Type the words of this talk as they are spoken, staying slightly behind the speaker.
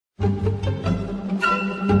Hey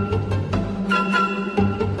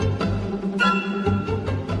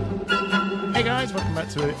guys, welcome back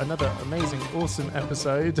to another amazing, awesome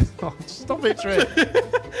episode. Oh, stop it, Tripp.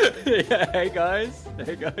 Yeah, hey guys.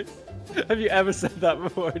 Hey guys. Have you ever said that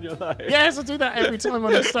before in your life? Yes, I do that every time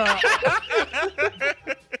when I start.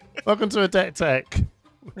 Welcome to a Deck Tech.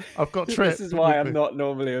 I've got Tripp. This is why I'm not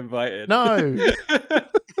normally invited. No.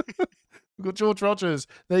 We've got George Rodgers,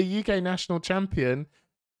 the UK National Champion,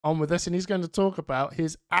 on with us, and he's going to talk about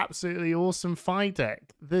his absolutely awesome Phi deck.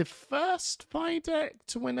 The first Phi deck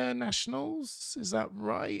to win a Nationals, is that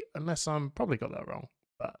right? Unless I'm probably got that wrong.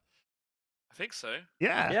 But I think so.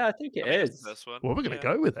 yeah. Yeah, I think it is. This one. Well, we're going to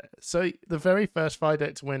go with it. So the very first Phi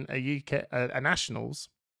deck to win a Nationals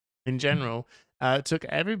in general took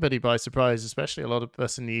everybody by surprise, especially a lot of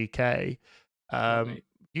us in the UK.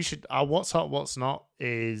 You should. Our what's hot, what's not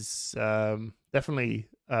is definitely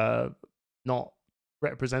not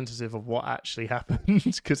representative of what actually happened,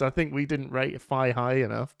 because I think we didn't rate Phi high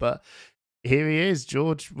enough. But here he is,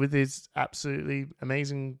 George, with his absolutely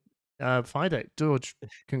amazing Phi deck. George,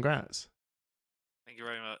 congrats. Thank you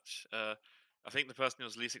very much. I think the person who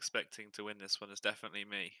was least expecting to win this one is definitely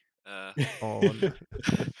me. Oh,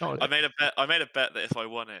 no. I made a bet. I made a bet that if I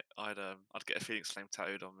won it, I'd get a Phoenix Flame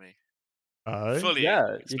tattooed on me. Oh, Fully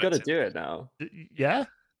Yeah, you got to expected. do it now. yeah.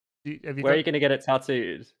 Where are you going to get it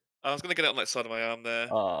tattooed? I was gonna get it on the side of my arm there.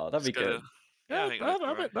 Oh, that'd be Just good. Yeah, I think that'd be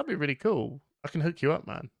right. that'd be really cool. I can hook you up,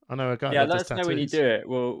 man. I know a guy. Yeah, that let does us know when you tattoos. do it.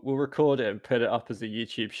 We'll record it and put it up as a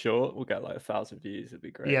YouTube short. We'll get like 1,000 views. It'd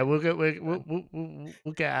be great. Yeah, we'll get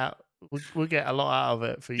out. We'll get a lot out of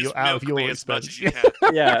it for you, Just out of milk your me as much expense. as you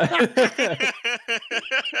can. Yeah.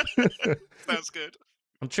 Sounds good.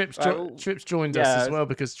 And Tripp's Right, Tripp's joined us as yeah. well,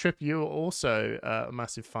 because Tripp, you're also a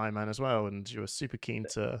massive Phi man as well, and you were super keen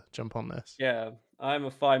to jump on this. Yeah, I'm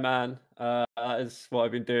a Phi man. That is what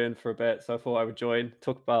I've been doing for a bit, so I thought I would join,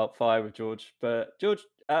 talk about Phi with George. But George,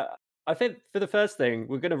 I think for the first thing,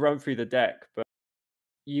 we're going to run through the deck, but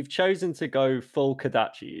you've chosen to go full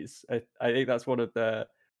Kodachis. I think that's one of the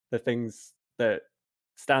things that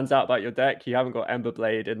stands out about your deck. You haven't got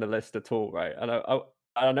Emberblade in the list at all, right? And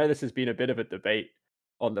I know this has been a bit of a debate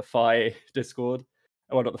on the Phi Discord.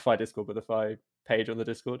 Well, not the Phi Discord, but the Phi page on the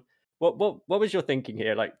Discord. What was your thinking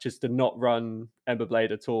here? Like, just to not run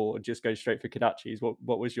Emberblade at all and just go straight for Kodachis?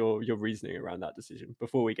 What was your reasoning around that decision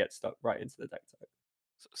before we get stuck right into the deck type?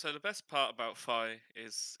 So the best part about Phi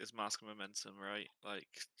is Mask of Momentum, right? Like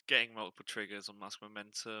getting multiple triggers on Mask of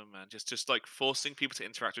Momentum and just like forcing people to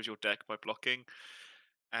interact with your deck by blocking.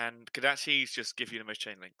 And Kodachis just give you the most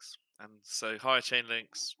chain links. And so higher chain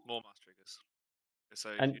links, more mask triggers. So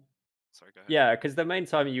sorry, go ahead. Yeah, because the main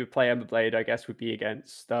time you would play Emberblade, I guess, would be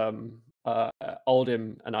against Oldhim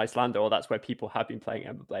and Icelander, or that's where people have been playing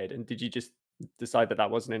Emberblade. And did you just decide that that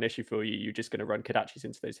wasn't an issue for you? You're just going to run Kodachis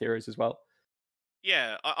into those heroes as well?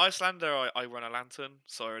 Yeah, Icelander, I run a Lantern,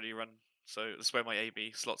 so I already run. So that's where my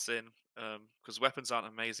AB slots in. Because weapons aren't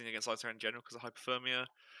amazing against Icelander in general because of hypothermia.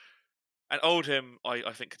 And Oldhim,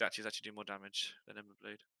 I think Kodachis actually do more damage than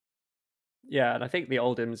Emberblade. Yeah, and I think the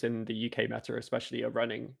Oldhims in the UK meta especially are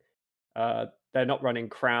running. They're not running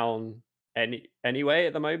Crown anyway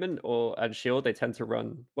at the moment, and Shield. They tend to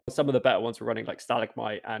run. Well, some of the better ones are running like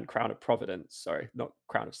Stalagmite and Crown of Providence. Sorry, not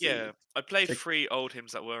Crown of Sea. Yeah, I played 3 Oldhims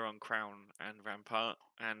that were on Crown and Rampart,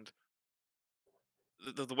 and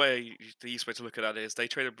the way the easiest way to look at that is they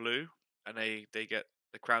trade a blue, and they get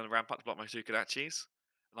the Crown and Rampart to block my 2 Kodachis,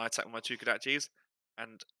 and I attack with my 2 Kodachis,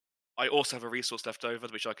 and I also have a resource left over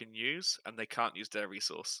which I can use, and they can't use their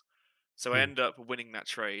resource. So I end up winning that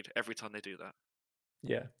trade every time they do that.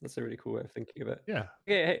 Yeah, that's a really cool way of thinking of it. Yeah.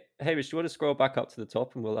 Okay, hey, Hamish, do you want to scroll back up to the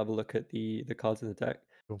top and we'll have a look at the cards in the deck?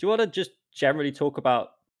 Cool. Do you want to just generally talk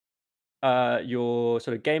about your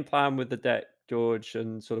sort of game plan with the deck, George,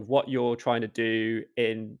 and sort of what you're trying to do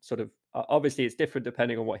in sort of obviously it's different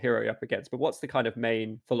depending on what hero you're up against, but what's the kind of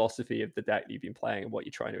main philosophy of the deck that you've been playing and what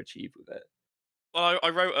you're trying to achieve with it? Well, I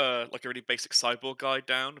wrote a really basic sideboard guide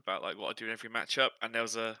down about like what I do in every matchup, and there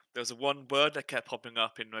was a one word that kept popping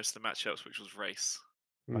up in most of the matchups, which was race.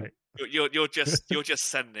 Right. You're just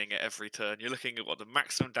sending it every turn. You're looking at what the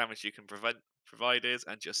maximum damage you can provide is,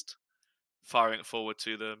 and just firing it forward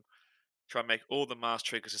to them. Try and make all the mask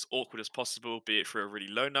triggers as awkward as possible, be it for a really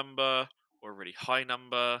low number or a really high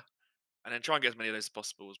number, and then try and get as many of those as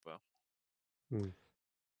possible as well.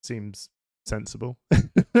 Seems sensible.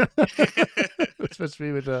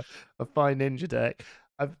 Especially with a Phi Ninja deck.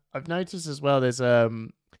 I've noticed as well there's a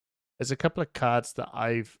couple of cards that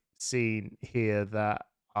I've seen here that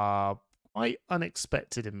are quite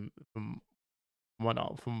unexpected from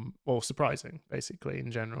surprising, basically,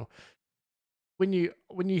 in general.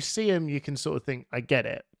 when you see them, you can sort of think, I get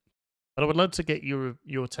it. But I would love to get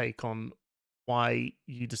your take on why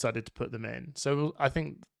you decided to put them in. So I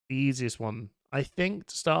think the easiest one, I think,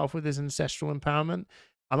 to start off with is Ancestral Empowerment.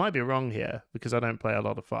 I might be wrong here because I don't play a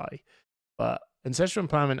lot of Fi, but Ancestral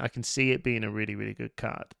Empowerment, I can see it being a really, really good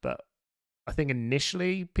card. But I think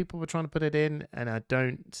initially people were trying to put it in, and I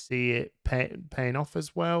don't see it paying off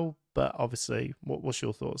as well. But obviously, what's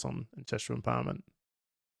your thoughts on Ancestral Empowerment?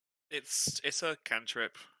 It's a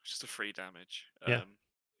cantrip, just a free damage. Yeah.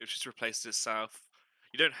 It just replaces itself.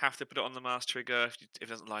 You don't have to put it on the mass trigger if it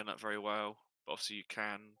doesn't line up very well, but obviously you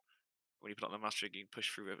can. When you put it on the mass trigger, you can push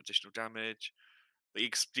through with additional damage. The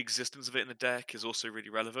existence of it in the deck is also really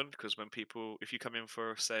relevant because if you come in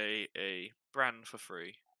for, say, a brand for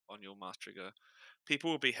free on your mass trigger, people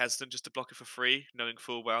will be hesitant just to block it for free, knowing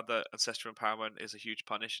full well that Ancestral Empowerment is a huge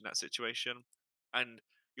punish in that situation. And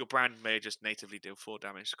your brand may just natively deal 4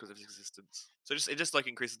 damage because of its existence. So it just like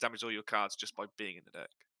increases damage to all your cards just by being in the deck.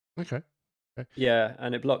 Okay. Yeah,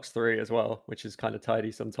 and it blocks 3 as well, which is kind of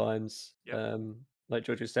tidy sometimes. Yep. Like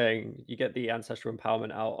George was saying, you get the Ancestral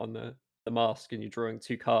Empowerment out on the mask and you're drawing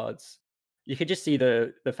 2 cards. You could just see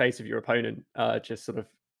the face of your opponent just sort of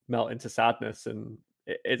melt into sadness, and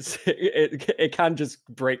it can just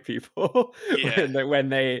break people Yeah. when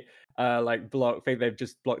they like think they've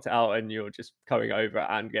just blocked it out and you're just coming over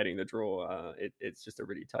and getting the draw. It's just a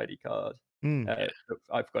really tidy card. Yeah.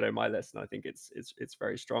 I've got it on my list, and I think it's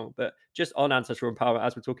very strong. But just on Ancestral Empowerment,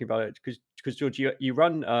 as we're talking about it, because George, you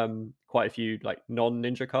run quite a few like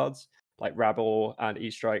non-ninja cards, like Rabble and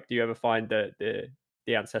E-Strike. Do you ever find that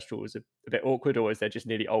the Ancestral is a bit awkward, or is there just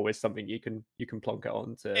nearly always something you can plonk it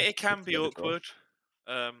on to It can be get the draw? awkward.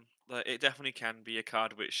 Like it definitely can be a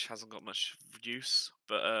card which hasn't got much use,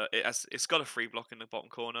 but it's got a free block in the bottom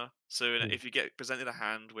corner. So Mm. if you get presented a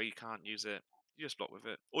hand where you can't use it, you just block with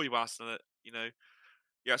it, or you arsenal it.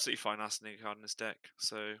 You're absolutely fine arsenaling a card in this deck.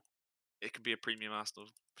 So it can be a premium arsenal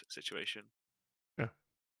situation. Yeah.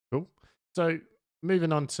 Cool. So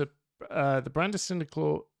moving on to the brand of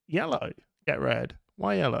Cinderclaw yellow. Get red.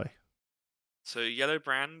 Why yellow? So yellow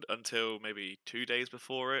brand until maybe 2 days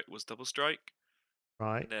before it was double strike,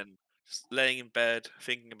 Right. and then just laying in bed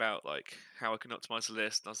thinking about like how I can optimize the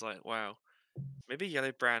list. And I was like, wow, maybe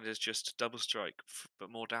yellow brand is just double strike but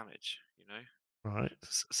more damage. Right.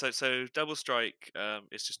 So double strike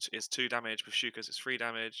is 2 damage with Shukas it's 3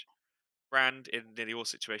 damage. Brand in nearly all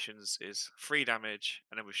situations is 3 damage,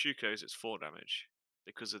 and then with Shukas it's 4 damage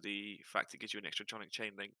because of the fact it gives you an extra tronic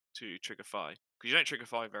chain link to trigger Fi. Because you don't trigger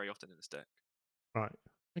Fi very often in this deck. Right.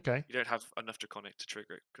 Okay. You don't have enough draconic to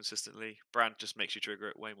trigger it consistently. Brand just makes you trigger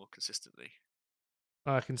it way more consistently.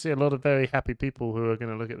 I can see a lot of very happy people who are going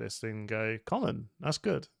to look at this and go, common, that's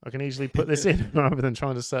good. I can easily put this in rather than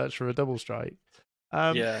trying to search for a double strike.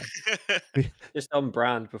 Yeah, just on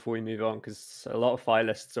brand before we move on, because a lot of Fi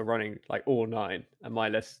lists are running like all 9, and my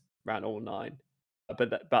list ran all 9.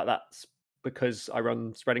 But that's because I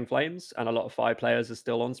run Spreading Flames, and a lot of Fi players are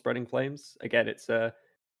still on Spreading Flames. Again, it's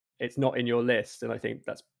not in your list, and I think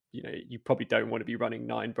that's you probably don't want to be running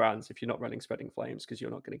 9 brands if you're not running Spreading Flames, because you're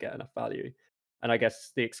not going to get enough value. And I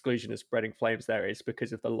guess the exclusion of Spreading Flames there is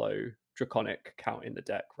because of the low draconic count in the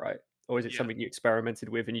deck, right? Or is it Yeah. something you experimented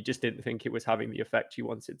with and you just didn't think it was having the effect you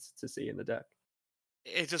wanted to see in the deck?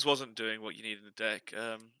 It just wasn't doing what you need in the deck.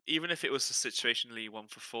 Even if it was a situationally 1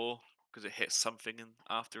 for 4, because it hit something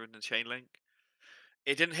after in the chain link,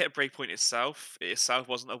 it didn't hit a breakpoint itself. It itself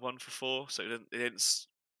wasn't a 1 for 4, so it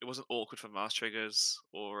wasn't awkward for mass triggers,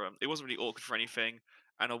 or it wasn't really awkward for anything.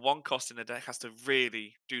 And a 1 cost in the deck has to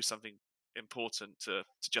really do something important to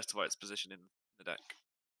justify its position in the deck.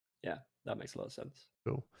 Yeah, that makes a lot of sense.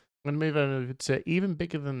 Cool. I'm going to move over to even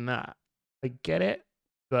bigger than that. I get it,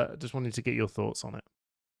 but just wanted to get your thoughts on it.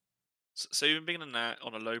 So even being in that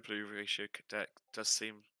on a low blue ratio deck does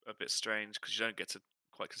seem a bit strange because you don't get to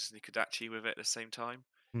quite consistently Kodachi with it at the same time.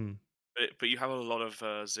 Hmm. But you have a lot of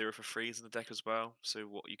 0 for 3s in the deck as well. So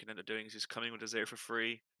what you can end up doing is just coming with a 0 for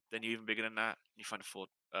 3, then you even bigger than that, you find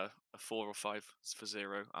a 4 or 5 for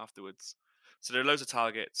 0 afterwards. So there are loads of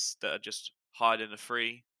targets that are just higher than a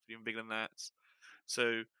 3, even bigger than that.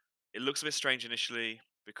 So it looks a bit strange initially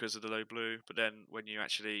because of the low blue, but then when you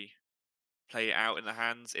actually play it out in the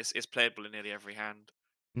hands, it's playable in nearly every hand.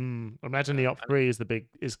 Imagine the op 3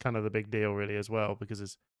 is kind of the big deal really as well, because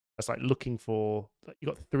it's like looking for, like, you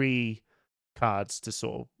got 3 cards to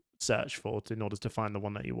sort of search for in order to find the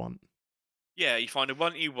one that you want. Yeah, you find the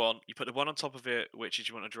one you want, you put the one on top of it, which is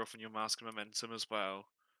you want to draw from your mask and momentum as well.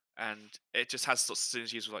 And it just has lots of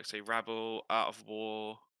synergies with, like, say, Rabble, Art of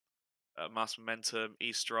War, Mask Momentum,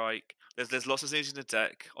 E-Strike. There's lots of synergies in the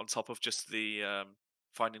deck on top of just the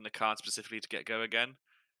finding the card specifically to get go again,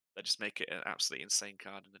 that just make it an absolutely insane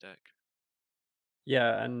card in the deck.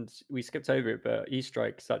 Yeah, and we skipped over it, but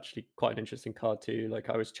E-Strike is actually quite an interesting card too. Like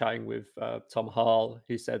I was chatting with Tom Harl,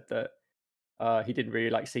 who said that he didn't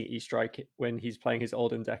really like seeing E-Strike when he's playing his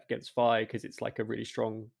Oldham deck against Fi because it's like a really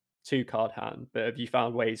strong 2-card hand. But have you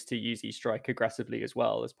found ways to use E-Strike aggressively as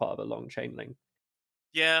well as part of a long chain link?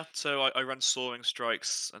 Yeah, so I run Soaring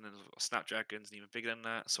Strikes, and then I've got Snapdragons, and even bigger than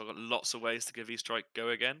that. So I've got lots of ways to give E-Strike go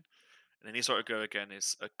again. And then E-Strike go again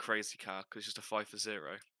is a crazy card because it's just a 5 for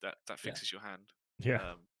 0 that fixes your hand. Yeah.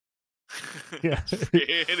 Um, Yeah. it's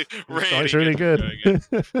really, It's really really good.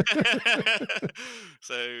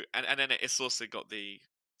 So, and then it's also got the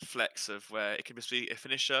flex of where it can just be a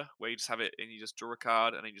finisher, where you just have it and you just draw a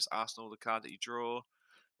card, and then you just arsenal the card that you draw,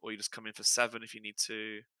 or you just come in for 7 if you need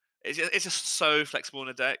to. It's just so flexible in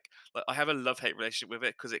a deck. Like I have a love-hate relationship with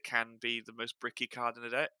it because it can be the most bricky card in a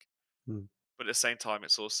deck, Hmm. but at the same time,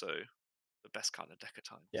 it's also the best card in a deck at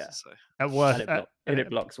times. Yeah. So At worst, And it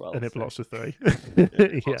blocks well. and it so- blocks with 3.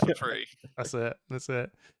 blocks for free. That's it. That's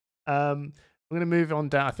it. I'm going to move on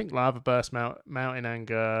down. I think Lava Burst, Mountain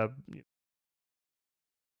Anger.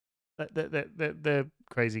 They're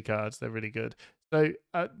crazy cards. They're really good. So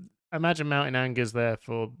imagine Mountain Anger's there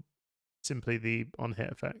for simply the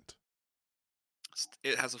on-hit effect.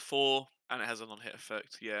 It has a 4 and it has a non-hit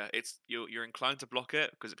effect. Yeah, you're inclined to block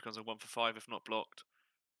it because it becomes a 1 for 5 if not blocked,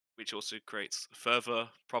 which also creates further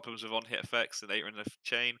problems with on-hit effects later in the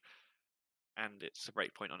chain, and it's a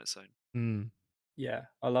breakpoint on its own. Mm. Yeah,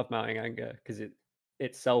 I love Mounting Anger because it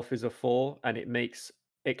itself is a 4 and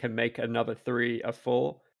it can make another 3 a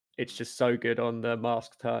 4. It's just so good on the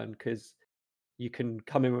mask turn because you can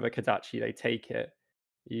come in with a Kadachi, they take it.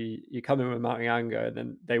 You come in with Mounting Anger, and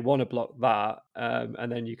then they want to block that,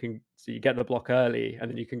 and then you get the block early,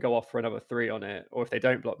 and then you can go off for another 3 on it. Or if they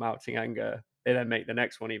don't block Mounting Anger, they then make the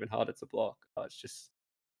next one even harder to block. It's just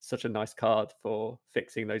such a nice card for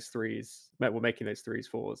fixing those 3s. Well, making those 3s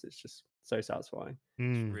 4s. It's just so satisfying.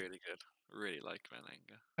 It's really good. Really like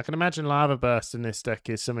Anger. I can imagine Lava Burst in this deck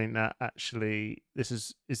is something that actually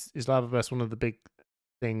is Lava Burst one of the big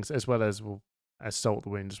things, as well as Salt the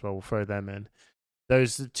Wind as well. We'll throw them in.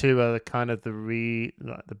 Those two are kind of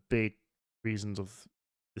the big reasons of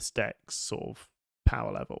this deck's sort of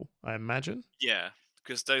power level, I imagine. Yeah,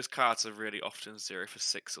 because those cards are really often 0 for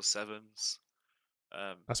 6 or 7s.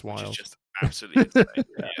 That's wild. Which is just absolutely insane.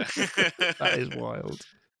 Yeah. That is wild.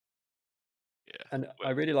 Yeah. And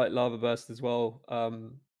I really like Lava Burst as well.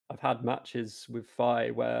 I've had matches with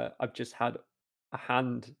Fi where I've just had a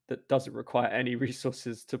hand that doesn't require any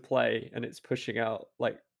resources to play, and it's pushing out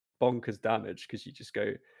like bonkers damage because you just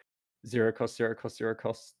go 0 cost, 0 cost, 0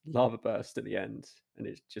 cost, Lava Burst at the end, and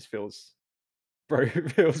it just feels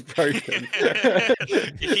broken.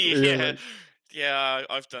 Yeah. Yeah,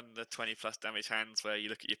 I've done the 20 plus damage hands where you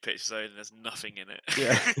look at your pitch zone and there's nothing in it.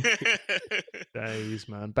 Yeah. Days,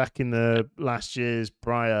 man. Back in the last year's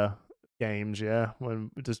Briar games, yeah, when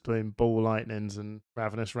we're just playing Ball Lightnings and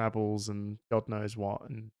Ravenous Rabbles and God knows what,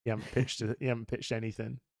 and you haven't pitched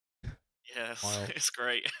anything. Yes, Wild. it's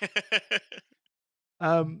great.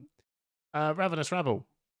 Ravenous Rabble.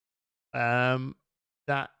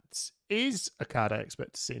 That is a card I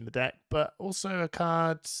expect to see in the deck, but also a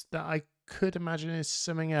card that I could imagine is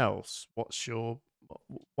something else.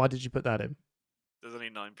 Why did you put that in? There's only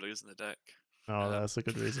 9 blues in the deck. Oh, that's a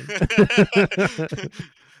good reason.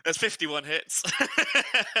 There's 51 hits.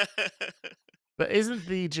 But isn't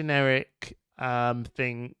the generic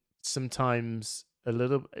thing sometimes a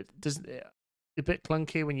bit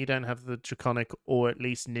clunky when you don't have the draconic or at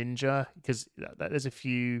least ninja, because there's a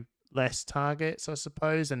few less targets, I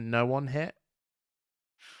suppose, and no one hit?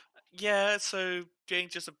 Yeah, so getting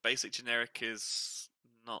just a basic generic is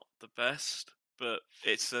not the best, but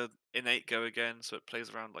it's an innate go again, so it plays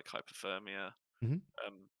around like hypothermia. Mhm.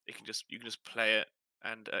 You can just play it,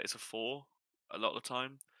 and it's a 4 a lot of the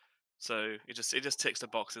time. So it just ticks the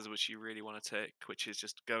boxes which you really want to tick, which is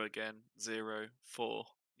just go again, 0, 4.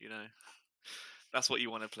 You know, that's what you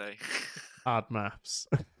want to play. Hard maths.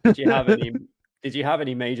 Did you have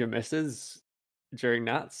any major misses during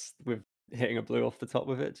Nats with hitting a blue off the top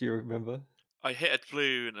with it? Do you remember? I hit a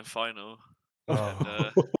blue in the final.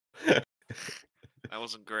 Oh. And, that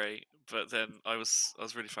wasn't great, but then I was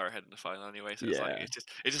really far ahead in the final anyway. So it's like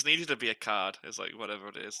it just needed to be a card. It's like whatever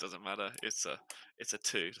it is, doesn't matter. It's a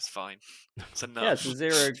 2. It's fine. It's enough. Yeah,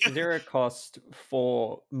 it's a zero cost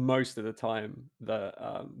for most of the time.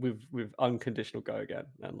 With unconditional go again,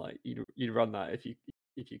 and like you'd run that if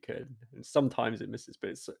you could. And sometimes it misses,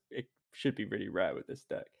 but it should be really rare with this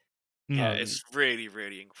deck. Yeah, it's really,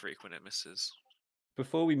 really infrequent it misses.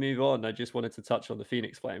 before we move on, I just wanted to touch on the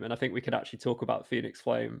Phoenix Flame, and I think we could actually talk about Phoenix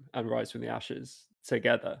Flame and Rise from the Ashes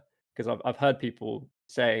together, because I've heard people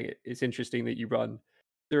say it's interesting that you run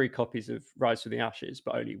 3 copies of Rise from the Ashes,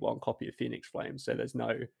 but only 1 copy of Phoenix Flame. So there's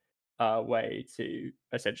no way to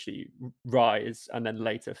essentially rise and then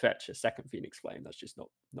later fetch a second Phoenix Flame. That's just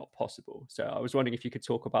not possible. So I was wondering if you could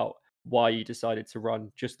talk about why you decided to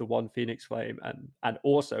run just the 1 Phoenix Flame, and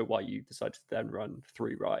also why you decided to then run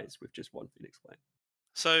 3 Rise with just 1 Phoenix Flame.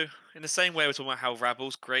 So, in the same way we're talking about how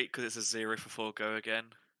Rabble's great because it's a 0 for 4 go again,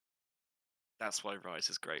 that's why Rise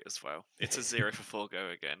is great as well. It's a 0 for 4 go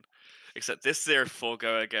again. Except this 0 for 4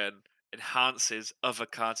 go again enhances other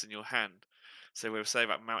cards in your hand. So we were saying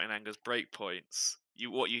about Mountain Anger's breakpoints.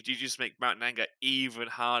 You just make Mountain Anger even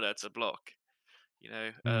harder to block.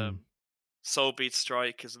 Soul Bead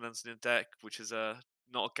Strike is an in the deck, which is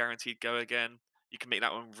not a guaranteed go again. You can make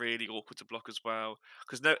that one really awkward to block as well.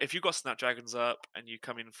 Because if you've got Snapdragons up and you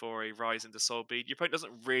come in for a Rise into Soul Bead, your opponent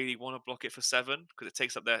doesn't really want to block it for 7 because it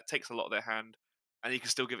takes a lot of their hand, and you can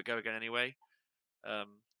still give it go again anyway.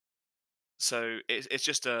 So it's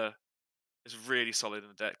really solid in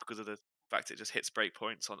the deck because of the fact it just hits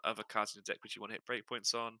breakpoints on other cards in the deck which you want to hit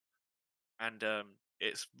breakpoints on, and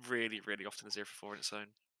it's really often a 0 for 4 in its own.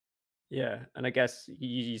 Yeah, and I guess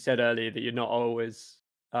you said earlier that you're not always,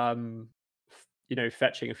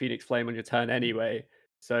 fetching a Phoenix Flame on your turn anyway.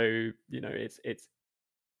 So it's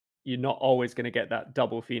you're not always going to get that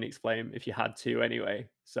double Phoenix Flame if you had to anyway.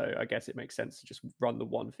 So I guess it makes sense to just run the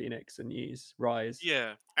 1 Phoenix and use Rise.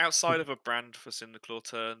 Yeah, outside of a brand for Cinderclaw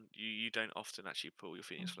turn, you don't often actually pull your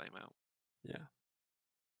Phoenix Flame out. Yeah.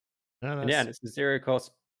 No, And it's a 0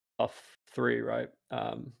 cost buff 3, right?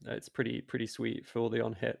 It's pretty sweet for all the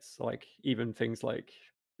on hits. Like even things like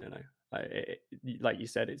like you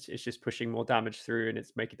said, it's just pushing more damage through, and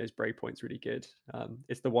it's making those breakpoints really good.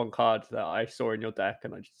 It's the one card that I saw in your deck,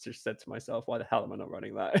 and I just said to myself, "Why the hell am I not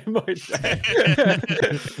running that in my deck?"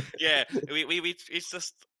 Yeah, we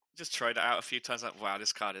just tried it out a few times. Like, wow,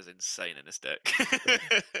 this card is insane in this deck.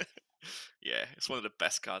 Yeah, it's one of the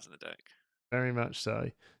best cards in the deck. Very much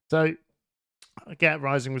so. So, I get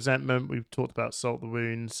Rising Resentment. We've talked about Salt the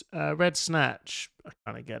Wounds. Red Snatch, I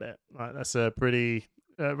kind of get it. Right, that's a pretty...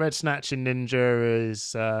 Red Snatch and Ninja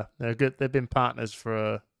is... they're good. They've been partners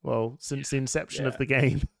for, since the inception of the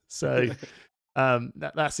game. So,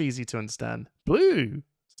 that's easy to understand. Blue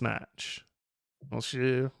Snatch.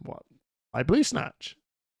 What? My Blue Snatch.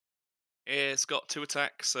 It's got 2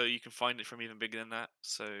 attacks, so you can find it from even bigger than that.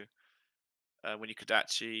 So when you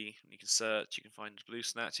Kodachi, when you can search, you can find Blue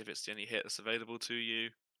Snatch if it's the only hit that's available to you,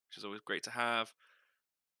 which is always great to have.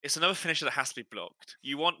 It's another finisher that has to be blocked.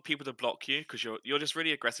 You want people to block you because you're just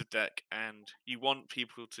really aggressive deck, and you want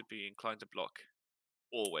people to be inclined to block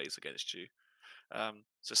always against you.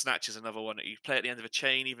 So Snatch is another one that you play at the end of a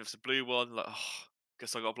chain, even if it's a blue one. Like,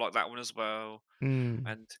 guess I got to block that one as well.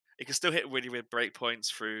 And it can still hit really weird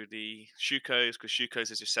breakpoints through the Shukos, because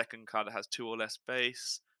Shukos is your second card that has 2 or less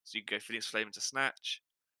base. So you can go Phoenix Flame into Snatch.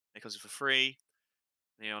 It comes in for free.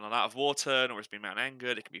 On an out of war turn, or it's been Mountain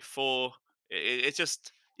Angered, it can be 4. It's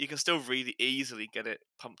just, you can still really easily get it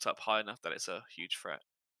pumped up high enough that it's a huge threat.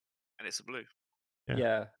 And it's a blue.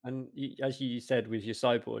 Yeah, and as you said with your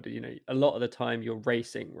sideboard, a lot of the time you're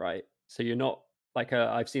racing, right? So you're not like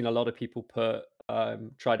I've seen a lot of people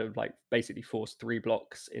try to like basically force 3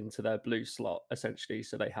 blocks into their blue slot essentially,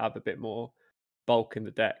 so they have a bit more bulk in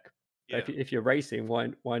the deck. Yeah. If you're racing,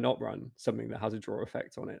 why not run something that has a draw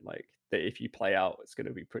effect on it? Like that, if you play out, it's going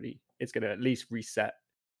to be it's going to at least reset.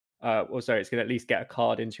 It's going to at least get a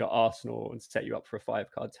card into your arsenal and set you up for a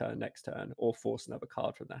 5-card turn next turn, or force another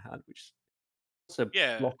card from their hand, which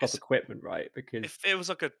block up equipment, right? Because if it was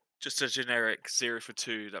like just a generic 0 for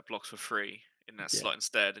 2 that blocks for free in that slot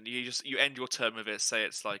instead, and you end your turn with it, say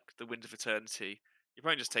it's like the Wind of Eternity, your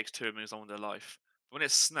opponent just takes 2 and moves on with their life. But when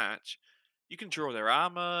it's Snatch, you can draw their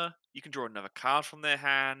armor, you can draw another card from their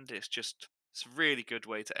hand. It's a really good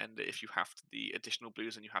way to end it if you have the additional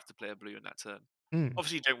blues and you have to play a blue in that turn.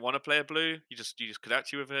 Obviously, you don't want to play a blue. You just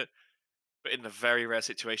Kodachi with it. But in the very rare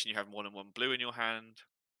situation you have more than 1 blue in your hand,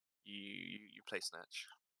 you play Snatch.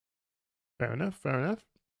 Fair enough.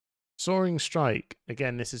 Soaring Strike.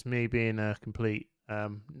 Again, this is me being a complete...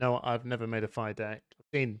 no, I've never made a Fi deck. I've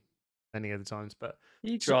seen many other times, but...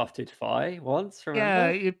 You drafted Fi once, remember? Yeah,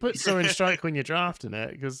 you put Soaring Strike when you're drafting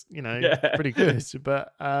it, because, it's pretty good.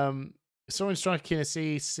 But Soaring Strike in a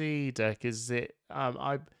CC deck, is it...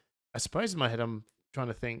 I suppose in my head I'm trying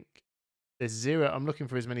to think... There's 0. I'm looking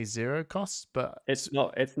for as many 0 costs, but it's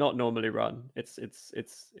not normally run. It's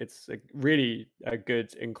a really a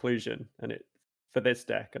good inclusion, and it for this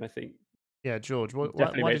deck. And I think Yeah, George,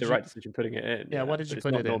 Definitely why made the did you? right decision putting it in. Yeah, Yeah, why did but you it's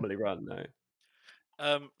put not it in? normally run.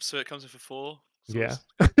 No. So it comes in for 4. So Yeah.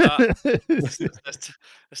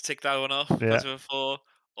 let's tick that one off. Yeah. Comes in for 4.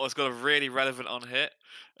 Or it's got a really relevant on hit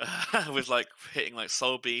with like hitting like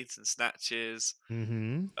soul beads and snatches,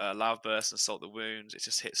 Mm-hmm. lava burst and salt the wounds. It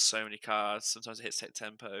just hits so many cards. Sometimes it hits hit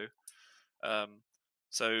tempo.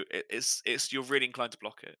 So it's you're really inclined to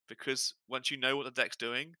block it because once you know what the deck's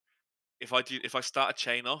doing, if I start a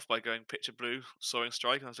chain off by going picture blue, soaring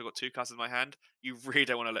strike, and I've still got 2 cards in my hand, you really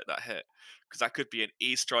don't want to let that hit because that could be an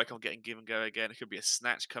E strike. I'm getting given go again. It could be a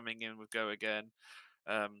snatch coming in with go again.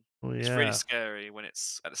 Well, It's really yeah. scary when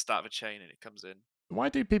it's at the start of a chain and it comes in. Why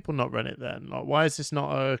do people not run it then? Like, why is this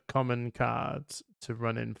not a common card to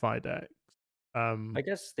run in five decks? I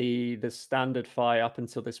guess the standard Fi up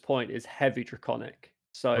until this point is heavy draconic.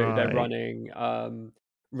 So they're Right. running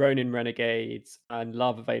Ronin Renegades and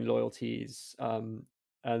Lava Vein Loyalties, and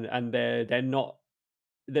they're not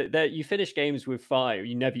that you finish games with fire,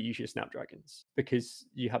 you never use your snapdragons because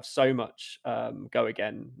you have so much go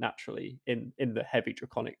again naturally in the heavy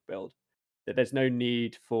draconic build that there's no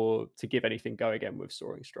need to give anything go again with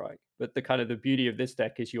soaring strike. But the kind of the beauty of this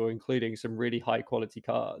deck is you're including some really high quality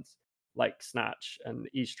cards like snatch and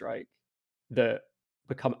e strike that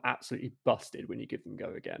become absolutely busted when you give them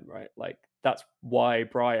go again, right? Like that's why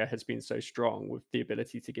Briar has been so strong with the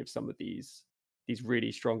ability to give some of these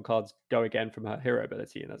really strong cards go again from her hero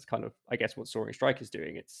ability, and that's kind of, I guess, what Soaring Strike is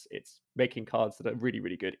doing. It's making cards that are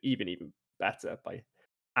really good even better by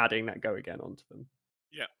adding that go again onto them.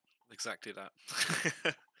 Yeah, exactly that.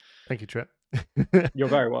 Thank you, Trip. You're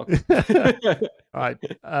very welcome. All right.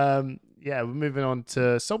 Yeah, we're moving on to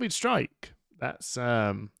Soulbeat Strike. That's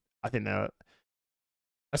I think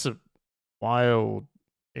that's a wild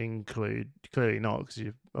include. Clearly not, because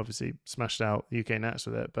you've obviously smashed out UK Nats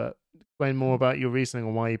with it. But explain more about your reasoning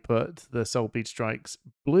on why you put the Soulbeat Strikes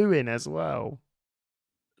blue in as well.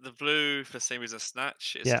 The blue, for the same reason as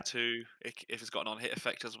Snatch, it's Yeah. a 2. If it's got an on-hit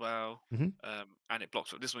effect as well, Mhm. and it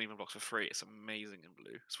blocks. This one even blocks for free. It's amazing in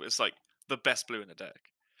blue. So it's like the best blue in the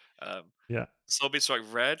deck. Yeah. Soulbeat Strike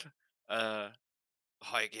red,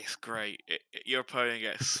 it's great. Your opponent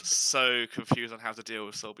gets so confused on how to deal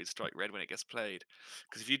with Soulbeat Strike red when it gets played.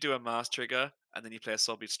 Because if you do a Mars trigger and then you play a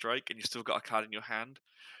Soulbeat Strike and you've still got a card in your hand,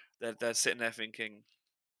 they're sitting there thinking,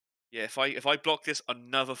 yeah, if I block this,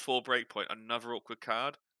 another 4 breakpoint, another awkward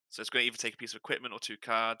card. So it's going to either take a piece of equipment or 2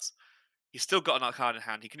 cards. He's still got another card in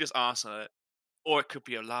hand. He can just arsenal it. Or it could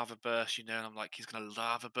be a lava burst, and I'm like, he's going to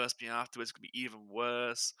lava burst me afterwards. It's going to be even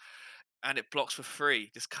worse. And it blocks for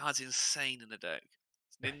free. This card's insane in the deck.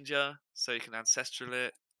 It's ninja, so you can ancestral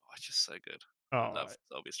it. Oh, it's just so good. I Oh, love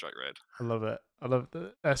Soulbeat Strike red. I love it. I love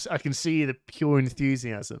that. I can see the pure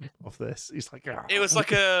enthusiasm of this. He's like, It was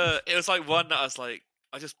like one that I was like,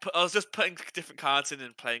 I was just putting different cards in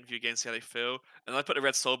and playing a few games, see how they feel. And I put the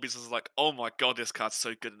red soul beads. I was like, oh my god, this card's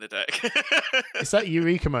so good in the deck. it's that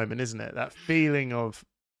eureka moment, isn't it? That feeling of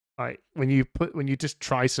like when you just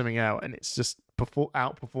try something out and it's just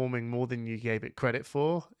outperforming more than you gave it credit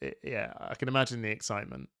for. Yeah, I can imagine the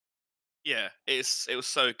excitement. Yeah, it was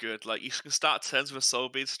so good. Like you can start turns with a soul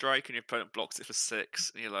bead strike, and your opponent blocks it for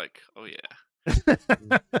 6, and you're like, oh yeah,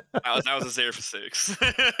 that was a 0 for 6.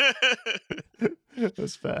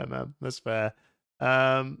 That's fair, man. That's fair.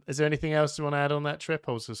 Is there anything else you want to add on that Trip?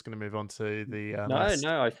 I was just going to move on to the last.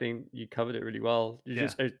 No, I think you covered it really well. You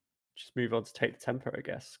Yeah. just move on to Take the Tempo, I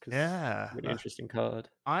guess, because Yeah, really interesting card.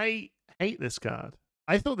 I hate this card.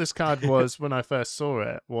 I thought this card was when I first saw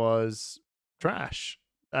it was trash,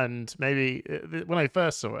 and maybe when I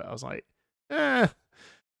first saw it, I was like,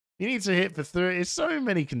 you need to hit for 3. It's so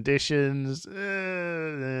many conditions. It's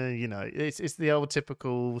the old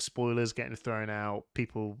typical spoilers getting thrown out.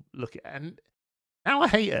 People look at, and now I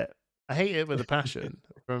hate it. I hate it with a passion.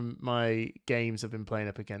 From my games I've been playing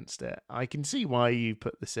up against it, I can see why you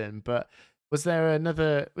put this in, but was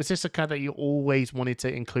this a card that you always wanted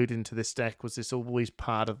to include into this deck? Was this always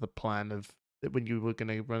part of the plan of that when you were going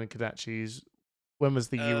to run Kodachis? When was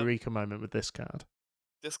the eureka moment with this card?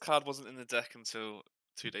 This card wasn't in the deck until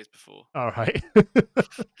 2 days before. All right.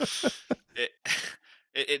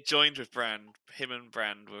 It joined with Brand. Him and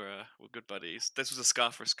Brand were good buddies. This was a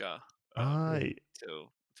scar for a scar. Right.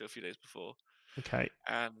 Till a few days before. Okay.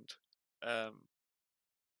 And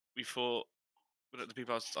we thought, the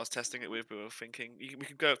people I was testing it with, we were thinking we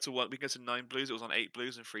can go up to 1. We can go to 9 blues. It was on 8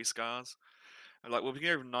 blues and 3 scars. I'm like, well, we can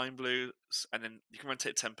go over 9 blues, and then you can run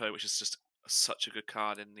Take Tempo, which is just such a good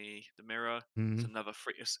card in the mirror. It's another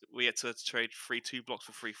free. We had to trade 3 2 blocks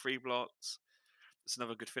for 3 3 blocks. It's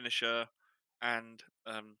another good finisher, and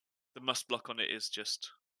the must block on it is just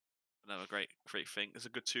another great thing. There's a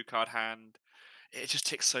good 2-card hand. It just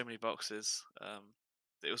ticks so many boxes.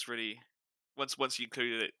 It was really once you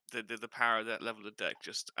included it, the power of that level of deck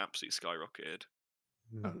just absolutely skyrocketed.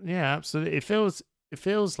 Yeah, absolutely. It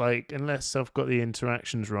feels like, unless I've got the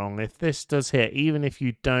interactions wrong, if this does hit, even if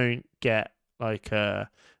you don't get like a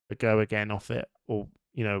go again off it, or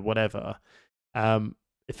whatever,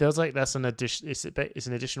 it feels like that's an addition. It's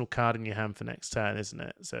an additional card in your hand for next turn, isn't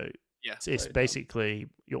it? So Yeah, it's basically,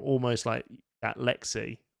 you're almost like that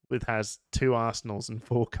Lexi has 2 arsenals and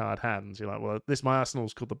 4-card hands. You're like, well, my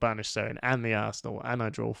arsenal's called the Banished Zone and the Arsenal, and I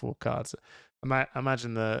draw 4 cards.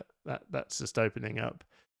 Imagine that's just opening up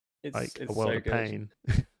It's a world so of good. pain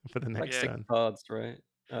for the Like next 6 turn. cards, right?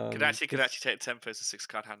 Could actually take tempo as a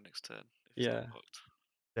 6-card hand next turn. If it's not blocked.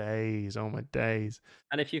 Days, oh my days.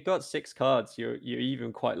 And if you've got 6 cards, you're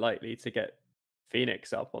even quite likely to get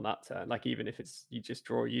Phoenix up on that turn. Like, even if it's you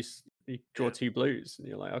draw 2 blues, and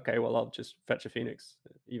you're like, okay, well, I'll just fetch a Phoenix,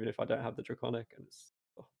 even if I don't have the Draconic, and it's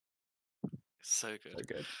so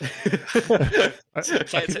good. so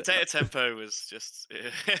good. Data tempo was just.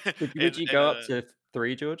 Would you go up to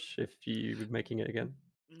 3, George, if you were making it again?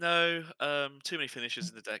 No, too many finishes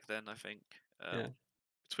in the deck. Then I think.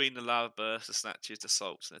 Between the Lava Burst, the Snatches, the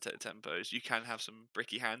Salts, and the Tempos, you can have some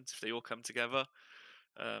bricky hands if they all come together.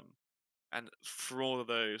 And for all of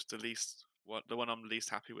those, the one I'm least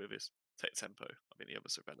happy with is Tempo. I mean, the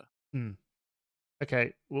others are better.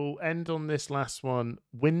 Okay, we'll end on this last one.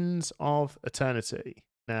 Winds of Eternity.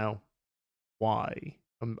 Now, why?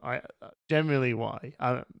 Generally, why?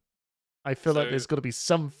 I feel like there's got to be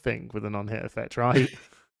something with a non-hit effect, right?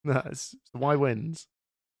 Why Winds?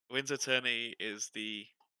 Winds of Eternity is the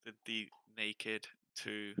naked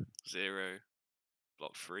 2/0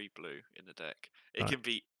 block 3 blue in the deck. It can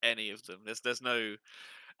be any of them. There's no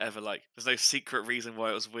there's no secret reason why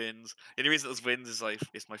it was Winds. The only reason it was Winds is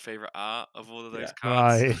it's my favorite art of all of those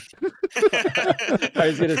cards. Right. I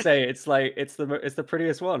was gonna say it's the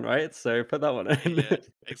prettiest one, right? So put that one in. Yeah,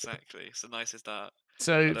 exactly. It's the nicest art.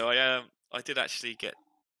 So although I did actually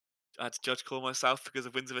I had to judge call myself because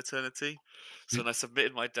of Winds of Eternity. So when I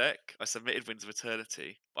submitted my deck, I submitted Winds of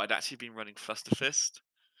Eternity, but I'd actually been running Flusterfist.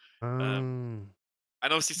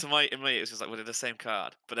 And obviously, in me, it was just like, well, they're the same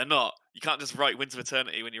card, but they're not. You can't just write Winds of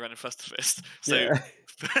Eternity when you're running Flusterfist. So,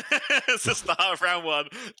 it's the start of round 1.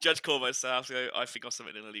 Judge call myself. Go, I think I'll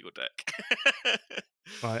submit an illegal deck.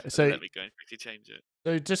 Right. So let me go and quickly change it.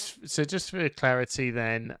 So just for clarity,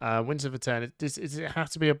 then, Winds of Eternity. Does it have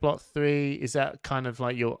to be a block 3? Is that kind of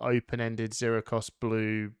like your open-ended 0-cost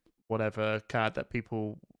blue whatever card that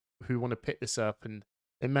people who want to pick this up, and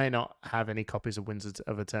they may not have any copies of Winds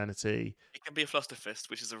of Eternity? It can be a Flusterfist,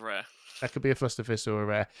 which is a rare. That could be a Flusterfist or a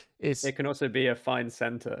rare. It can also be a fine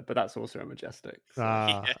center, but that's also a majestic.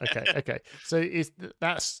 So. Okay. So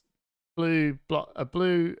that's blue block, a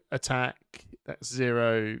blue attack that's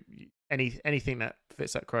 0. Anything that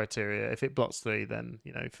fits that criteria. If it blocks 3, then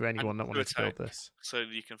for anyone that wanted to build this, so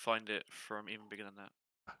you can find it from even bigger than that.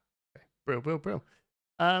 Okay. Brill.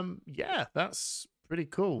 Yeah, that's pretty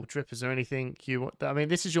cool. Tripp, is there anything you want? I mean,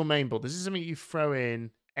 this is your main board. This is something you throw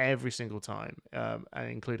in every single time, and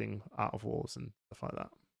including Art of Wars and stuff like that.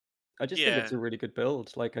 I just think it's a really good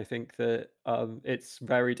build. Like, I think that it's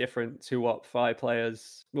very different to what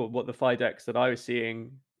what the 5 decks that I was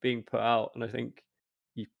seeing being put out, and I think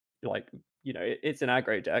it's an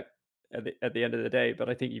aggro deck at the end of the day, but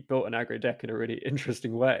I think you've built an aggro deck in a really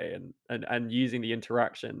interesting way, and using the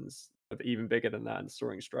interactions of even bigger than that, and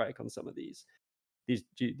storing strike on some of these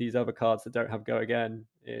other cards that don't have go again.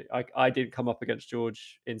 I did come up against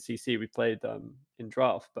George in CC. We played in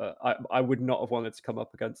draft, but I would not have wanted to come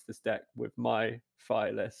up against this deck with my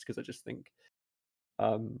fire list, because I just think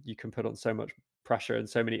you can put on so much pressure and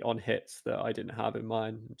so many on hits that I didn't have in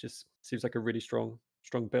mine. It just seems like a really strong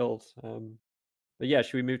build. But yeah,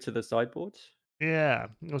 should we move to the sideboard? Yeah,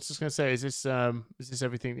 I was just gonna say, is this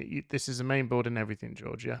everything that this is a main board and everything,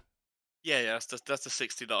 George? Yeah. Yeah, that's the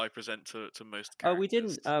 60 that I present to most characters. Oh, we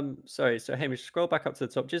didn't. Sorry. So Hamish, scroll back up to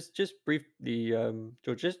the top. Just briefly,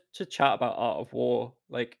 George, just to chat about Art of War.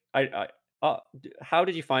 Like, how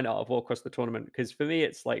did you find Art of War across the tournament? Because for me,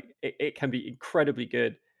 it's like it can be incredibly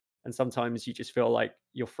good, and sometimes you just feel like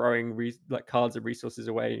you're throwing cards and resources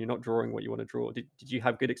away, and you're not drawing what you want to draw. Did you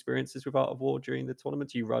have good experiences with Art of War during the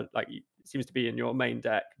tournament? Do you run it seems to be in your main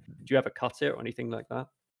deck? Do you ever cut it or anything like that?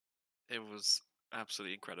 It was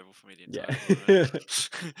absolutely incredible for me the entire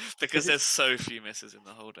because there's so few misses in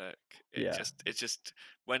the whole deck. It's just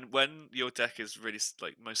when your deck is really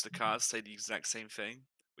like, most of the cards say the exact same thing,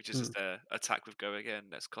 which is just their attack with go again,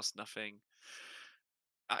 that's cost nothing.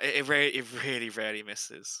 It really rarely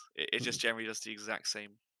misses. It just generally does the exact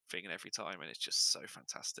same thing and every time, and it's just so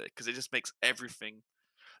fantastic because it just makes everything.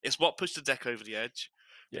 It's what pushed the deck over the edge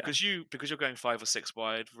Yeah. because you're going 5 or 6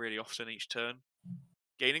 wide really often each turn.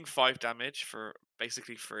 Gaining 5 damage for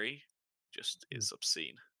basically free just is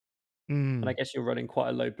obscene. And I guess you're running quite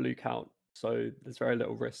a low blue count, so there's very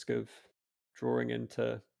little risk of drawing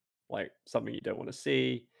into like something you don't want to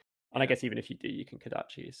see. And I Yeah. guess even if you do, you can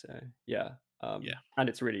Kodachi. So yeah, Yeah. and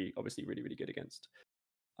it's really obviously really good against.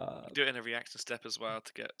 You can do it in a reaction step as well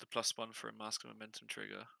to get the +1 for a Mask of Momentum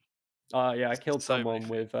trigger. Yeah, I There's killed so many someone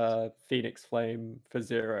with Phoenix Flame for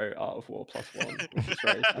 0 Art of War +1, which is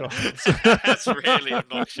very sad. That's really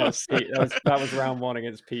obnoxious. That was round 1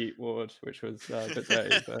 against Pete Ward, which was a bit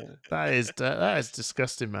dirty. But that is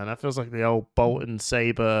disgusting, man. That feels like the old Bolton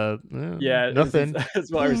Saber. yeah, nothing.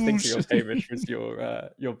 That's what I was thinking of. Hamish was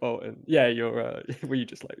your Bolton. Yeah, were you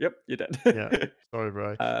just like, yep, you're dead. Yeah, sorry,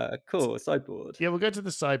 bro. Cool. Sideboard. Yeah, we'll go to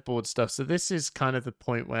the sideboard stuff. So this is kind of the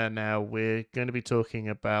point where now we're going to be talking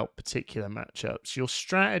about particular matchups. Your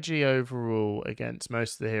strategy overall against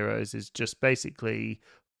most of the heroes is just basically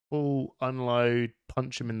full unload,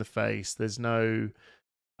 punch them in the face. There's no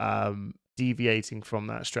deviating from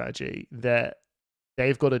that strategy.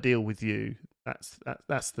 They've got to deal with you.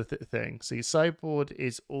 That's the thing. So your sideboard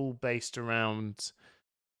is all based around.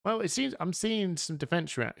 Well, it seems I'm seeing some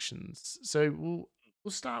defense reactions. So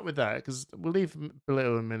we'll start with that because we'll leave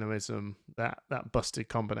Belittle and Minimism, that busted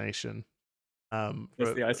combination.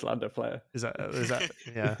 It's the Icelander player. Is that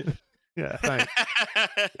yeah. Yeah, thanks.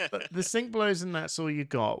 But the sync blows and that's all you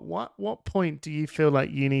got. What point do you feel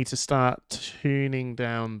like you need to start tuning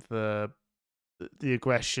down the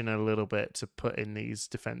aggression a little bit to put in these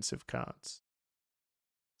defensive cards?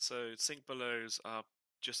 So sync belows are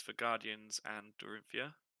just for Guardians and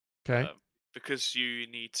Dorinthia. Okay. Because you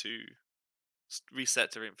need to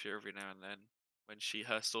reset Dorinthia every now and then when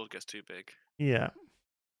her sword gets too big. Yeah.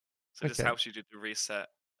 So this helps you do the reset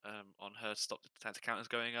on her to stop the tactic counters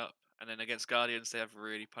going up. And then against Guardians, they have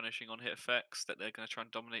really punishing on hit effects that they're going to try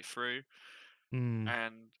and dominate through.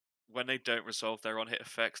 And when they don't resolve their on hit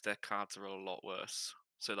effects, their cards are a lot worse.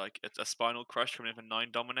 So like a Spinal Crush coming in for 9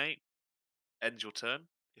 dominate ends your turn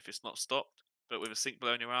if it's not stopped. But with a sync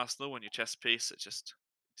blow in your arsenal and your chess piece,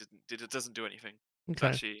 it doesn't do anything. Okay. It's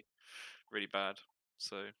actually really bad.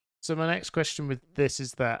 So my next question with this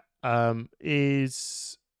is that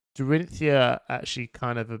is Dorinthia actually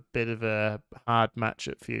kind of a bit of a hard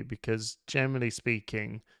matchup for you? Because generally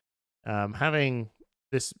speaking, having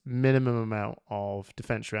this minimum amount of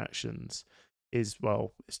defense reactions is,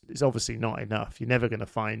 well, it's obviously not enough. You're never going to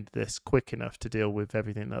find this quick enough to deal with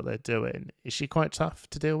everything that they're doing. Is she quite tough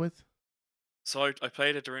to deal with? So I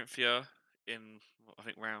played a Dorinthia in, I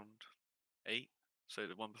think, round 8, so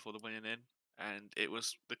the one before the winning in, and it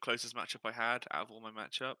was the closest matchup I had out of all my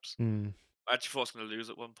matchups. I actually thought I was going to lose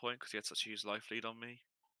at one point because he had such a huge life lead on me.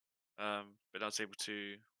 But I was able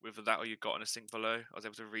to, with that or you got on a sync below, I was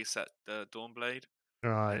able to reset the Dawnblade.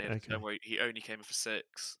 Right, and okay. where he only came in for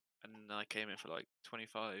 6, and then I came in for like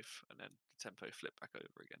 25, and then the tempo flipped back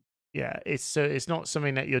over again. Yeah, it's not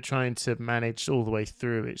something that you're trying to manage all the way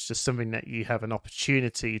through. It's just something that you have an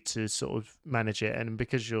opportunity to sort of manage it. And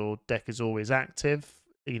because your deck is always active,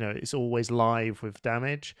 it's always live with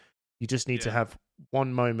damage. You just need to have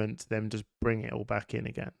one moment, then just bring it all back in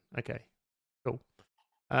again. Okay, cool.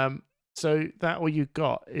 So that all you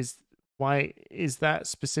got is why is that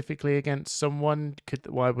specifically against someone?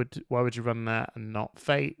 Why would you run that and not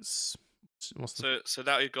Fates? So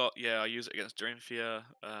that you got, I use it against Dorinthia.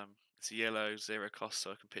 It's a yellow 0 cost, so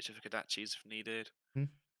I can pitch it for Kodachis if needed,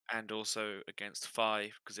 and also against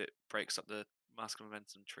 5 because it breaks up the Mask of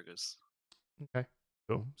Momentum triggers. Okay,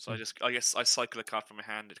 cool. So I guess I cycle a card from my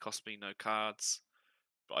hand. It costs me no cards,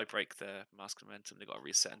 but I break their Mask of Momentum. They got to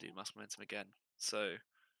reset and do Mask of Momentum again. So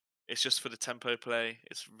it's just for the tempo play.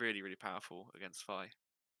 It's really, really powerful against Fi.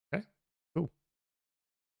 Okay, cool.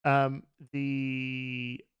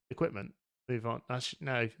 The equipment. Move on. Actually,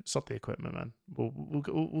 no, stop the equipment, man.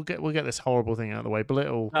 We'll get this horrible thing out of the way.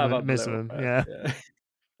 Belittle, Mism. Yeah.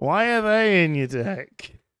 Why are they in your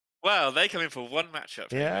deck? Well, they come in for one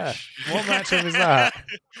matchup. Yeah. Hamish. What matchup is that?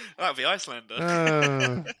 That'd be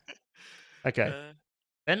Icelander. Okay.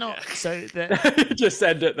 They're not. Yeah. So just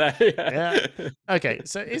end it there. Yeah. Okay.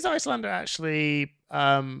 So is Icelander actually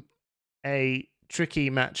a tricky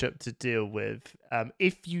matchup to deal with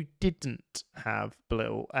if you didn't have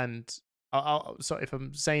Belittle? And sorry if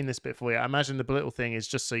I'm saying this bit for you. I imagine the Belittle thing is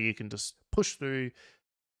just so you can just push through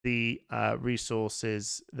the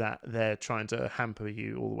resources that they're trying to hamper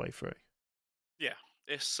you all the way through. Yeah,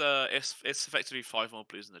 it's effectively 5 more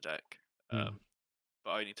blues in the deck, but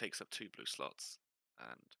only takes up 2 blue slots,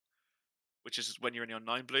 and which is when you're only on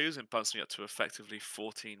 9 blues and bumps me up to effectively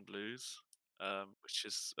 14 blues, which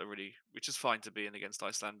is fine to be in against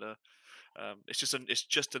Icelander. It's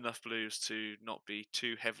just enough blues to not be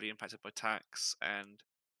too heavily impacted by tax, and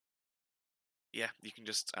yeah, you can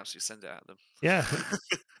just absolutely send it at them. Yeah,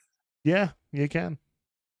 yeah, you can.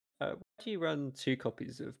 Why do you run 2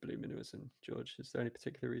 copies of Blue Minimalism, George? Is there any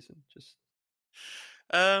particular reason? Just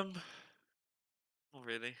Not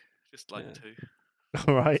really. Just like Yeah. to.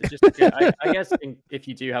 All right. So just I guess if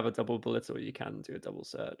you do have a double belittle, you can do a double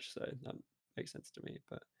search, so that makes sense to me.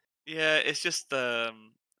 But Yeah, it's just the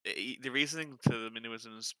reasoning to the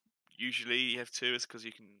minimalisms. Usually you have 2 is because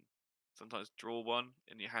you can sometimes draw 1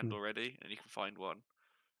 in your hand already, and you can find 1.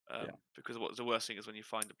 Yeah. Because what the worst thing is when you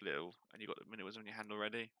find a blittle and you got the minimalism in your hand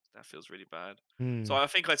already. That feels really bad. Hmm. So I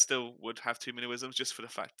think I still would have 2 minimalisms just for the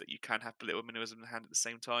fact that you can have belittle and minimalism in the hand at the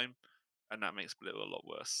same time, and that makes belittle a lot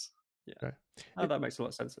worse. Yeah. Okay. Oh, that makes a lot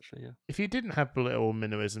of sense, actually. Yeah. If you didn't have belittle or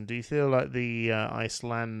minimalism, do you feel like the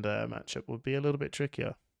Icelander matchup would be a little bit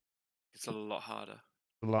trickier? It's a lot harder.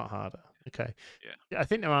 A lot harder. Okay. Yeah. I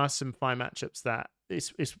think there are some Fi matchups that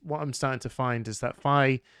it's what I'm starting to find is that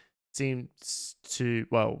Fi seems to,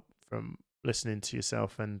 well, from listening to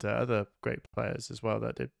yourself and other great players as well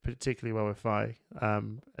that did particularly well with Fi,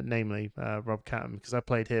 namely Rob Catton, because I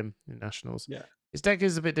played him in Nationals. Yeah. His deck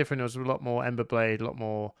is a bit different. It was a lot more Emberblade, a lot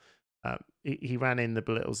more. He ran in the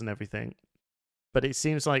belittles and everything, but it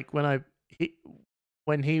seems like when I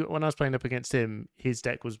was playing up against him, his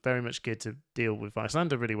deck was very much geared to deal with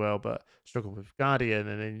Icelander really well, but struggled with Guardian.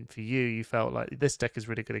 And then for you, you felt like this deck is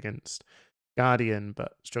really good against Guardian,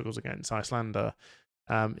 but struggles against Icelander.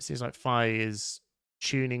 It seems like Fi is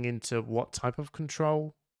tuning into what type of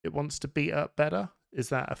control it wants to beat up better. Is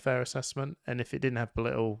that a fair assessment? And if it didn't have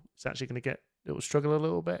belittle, it's actually going to it will struggle a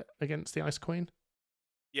little bit against the Ice Queen.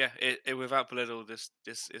 Yeah, it without belittle, this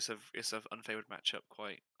is a unfavored matchup.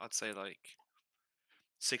 Quite, I'd say like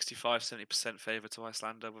 65-70% favor to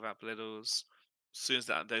Icelander without belittles. As soon as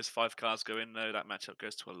those 5 cards go in, though, that matchup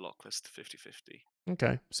goes to a lot close to 50-50.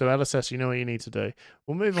 Okay, so LSS, you know what you need to do.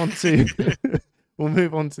 We'll move on to we'll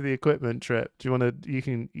move on to the equipment Trip. Do you want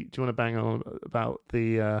to bang on about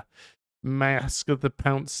the Mask of the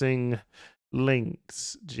Pouncing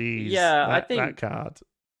Lynx? Jeez, Yeah, I that think card.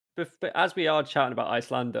 But as we are chatting about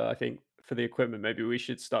Icelander, I think for the equipment, maybe we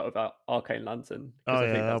should start with our Arcane Lantern, because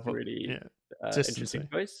I think that's a really interesting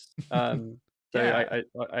choice. So Yeah.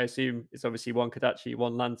 I assume it's obviously 1 Kodachi,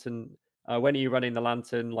 1 Lantern. When are you running the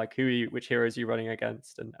Lantern? Like, which heroes are you running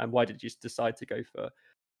against, and why did you decide to go for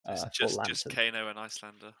Lantern? Just Kano and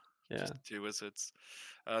Icelander. Yeah. Just 2 wizards.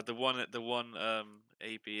 The one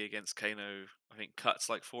AB against Kano, I think cuts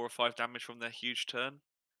like 4 or 5 damage from their huge turn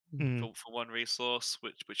for 1 resource,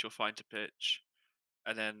 which you'll find to pitch.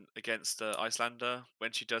 And then against Icelander,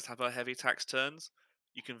 when she does have her heavy tax turns,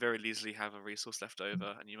 you can very easily have a resource left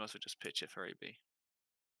over, and you might as well just pitch it for AB.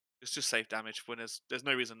 It's just safe damage when there's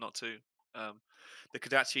no reason not to. The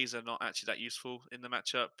Kodachis are not actually that useful in the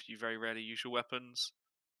matchup. You very rarely use your weapons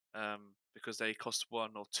because they cost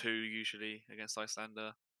 1 or 2 usually against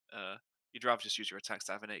Icelander. You'd rather just use your attacks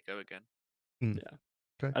to have an 8 go again. Yeah.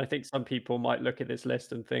 Okay. And I think some people might look at this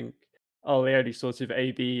list and think, oh, the only sort of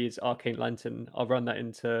AB is Arcane Lantern. I'll run that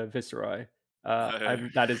into Viceroy.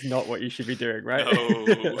 That is not what you should be doing, right?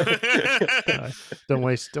 No. Don't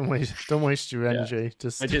waste your energy.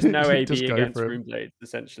 Yeah. Just no AB just go against for it. Runeblades,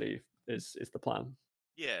 essentially, is the plan.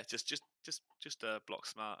 Yeah, just block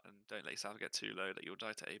smart and don't let yourself get too low that you'll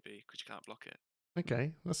die to AB because you can't block it.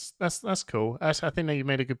 Okay, that's cool. I think that you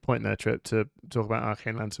made a good point there, Trip, to talk about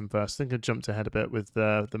Arcane Lantern first. I think I jumped ahead a bit with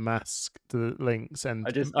the mask, the links, and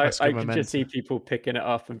I can just see people picking it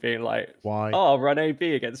up and being like, why? Oh, I'll run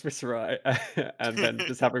AB against Viceroy, and then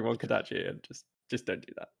just having 1 Kodachi, and just don't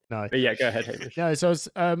do that. No, but yeah, go ahead, Hamish. No,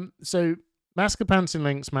 so Mask of Pouncing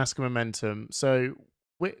Links, Mask of Momentum. So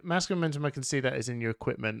Mask of Momentum, I can see that is in your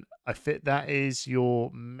equipment. That is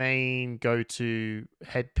your main go-to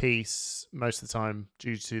headpiece most of the time,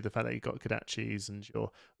 due to the fact that you've got Kodachis and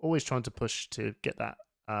you're always trying to push to get that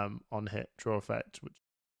on hit draw effect, which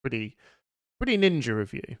is pretty ninja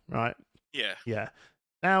of you, right? Yeah. Yeah.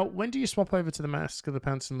 Now, when do you swap over to the Mask of the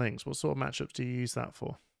Pouncing Links? What sort of matchups do you use that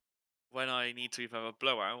for? When I need to either have a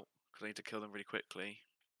blowout because I need to kill them really quickly,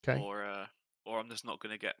 okay, or I'm just not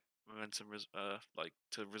going to get momentum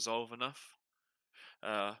to resolve enough.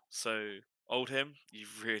 So Oldhim, you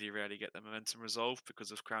really rarely get the momentum resolved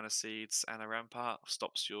because of Crown of Seeds and a Rampart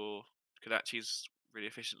stops your Kodachis really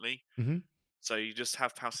efficiently. Mm-hmm. So you just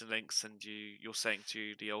have Pouncing Links, and you're saying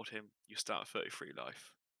to the Oldhim, you start at 33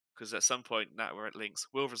 life, because at some point that we're at Links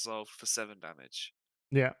will resolve for 7 damage.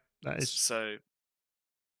 Yeah, that is so.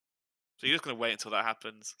 So you're just going to wait until that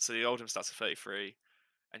happens. So the Oldhim starts at 33,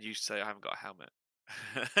 and you say, I haven't got a helmet.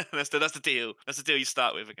 That's the deal. That's the deal you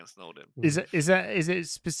start with against an Oldhim.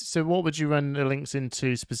 So what would you run the links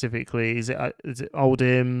into specifically? Is it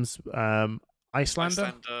Oldhims,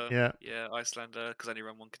 Icelander? Yeah, Icelander, because I only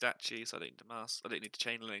run one Kodachi, so I don't need to mask. I don't need to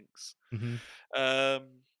chain links. Mm-hmm.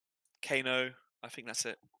 Kano, I think that's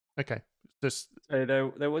it. Okay. Just So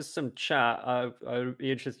there was some chat. I would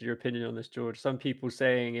be interested in your opinion on this, George. Some people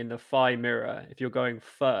saying in the Phi mirror, if you're going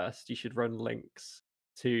first, you should run links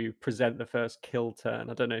to present the first kill turn.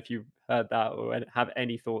 I don't know if you heard that or have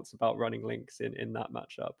any thoughts about running links in that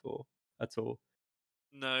matchup or at all.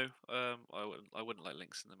 No, I wouldn't like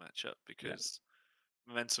links in the matchup because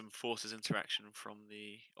momentum forces interaction from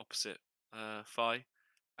the opposite Phi,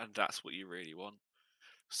 and that's what you really want.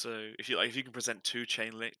 So if you can present two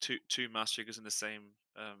mass triggers in the same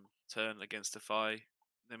turn against a Phi,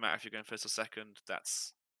 no matter if you're going first or second,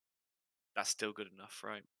 that's still good enough,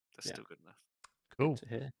 right? That's still good enough. cool. Good to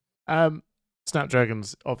hear.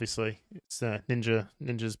 Snapdragon's obviously it's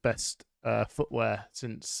Ninja's best footwear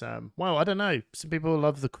since well, I don't know. Some people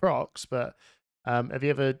love the Crocs, but have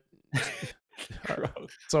you ever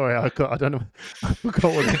sorry, I don't know. I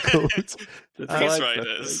forgot what they're called. The Freeze Tide Riders.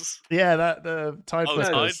 Flippers. Yeah, the Tide Oh,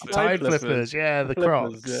 Flippers. Tide Tide Flippers. Flippers, yeah, the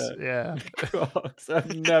Flippers, Crocs. Yeah. Crocs.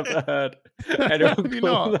 I've never heard anyone Have you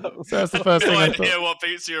call not? them. So that's the first thing No I idea thought. what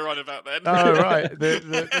boots you're on about then. Oh right,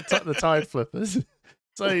 the Tide Flippers.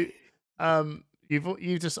 So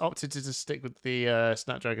you've just opted to just stick with the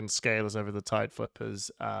Snapdragon scalers over the Tide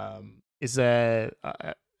Flippers. Is there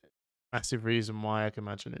a massive reason why? I can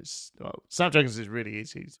imagine Snapdragons is really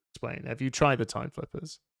easy to explain. Have you tried the Tide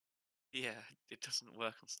Flippers? Yeah, it doesn't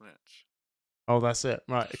work on Snatch. Oh, that's it.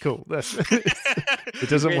 Right, cool. It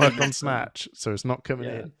doesn't Really work on makes Snatch, so it's not coming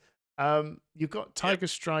Yeah. in. You've got Tiger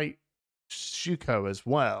Stripe Shuko as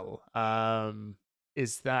well.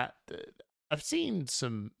 Is that I've seen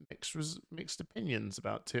some mixed opinions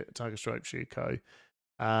about Tiger Stripe Shuko.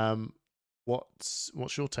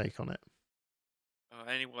 What's your take on it?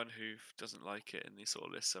 Anyone who doesn't like it in these sort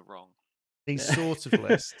of lists are wrong. These sort of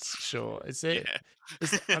lists, sure. Is it?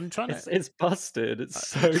 Yeah. I'm trying to. It's busted. It's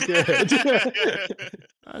so good.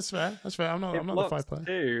 That's fair. That's fair. I'm not the blocks 5 player.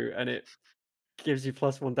 too, and it gives you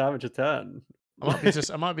 +1 damage a turn. I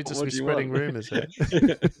might be just What do you spreading want? rumors here.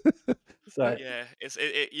 So Yeah,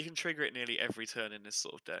 you can trigger it nearly every turn in this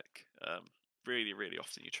sort of deck. Really, really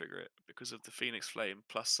often you trigger it because of the Phoenix Flame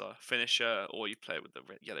plus finisher, or you play it with the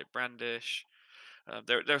yellow brandish.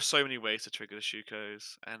 There are so many ways to trigger the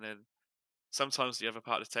Shukos, and then sometimes the other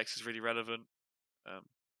part of the text is really relevant.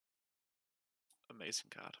 Amazing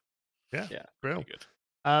card. Yeah, really real good.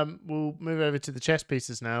 We'll move over to the chess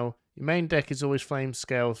pieces now. Your main deck is always Flame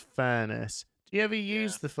Scale Fairness. Do you ever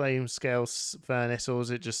use the Flame Scale Fairness, or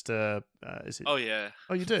is it just is it? Oh yeah.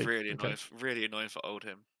 Oh, you do. Really annoying. Really annoying for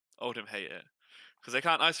Oldhim. Oldhim hate it because they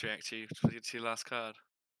can't ice react you to your last card.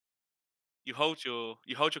 You hold your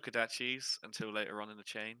Kodachis until later on in the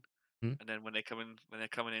chain, and then when they're coming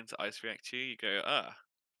in to ice react you go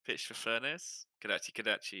pitch for Furnace,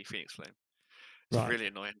 Kodachi, Phoenix Flame. It's really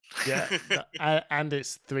annoying. Yeah, and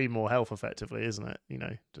it's 3 more health effectively, isn't it? You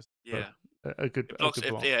know, just a good block.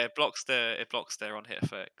 It blocks their on hit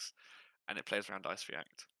effects, and it plays around ice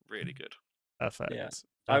react. Really good. Perfect. yeah.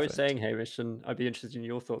 I was saying, Hamish, and I'd be interested in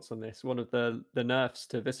your thoughts on this. One of the nerfs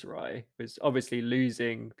to Viserai was obviously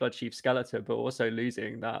losing Bloodchief Skeletor, but also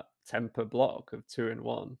losing that temper block of 2 and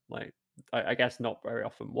 1. Like, I guess not very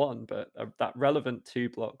often 1, but that relevant 2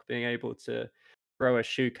 block, being able to throw a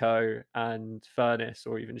Shuko and Furnace,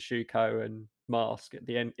 or even Shuko and Mask at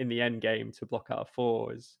the end in the end game to block out a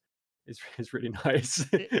 4 is really nice.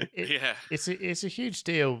 It's a huge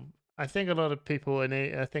deal. I think a lot of people, and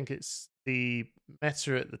I think it's the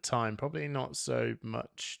meta at the time, probably not so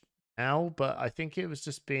much now, but I think it was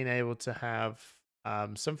just being able to have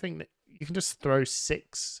something that you can just throw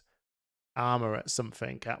 6 armor at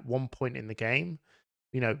something at one point in the game,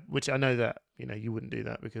 you know, which I know that, you know, you wouldn't do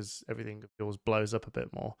that because everything of yours blows up a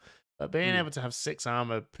bit more. But being able to have 6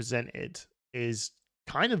 armor presented is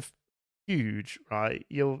kind of huge, right?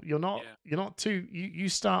 You're not too you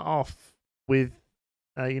start off with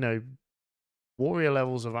you know, warrior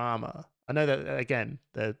levels of armor. I know that again,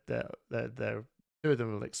 they're 2 of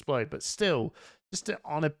them will explode, but still, just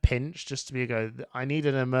on a pinch, just to be I need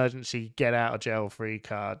an emergency get out of jail free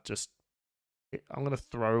card. Just I'm gonna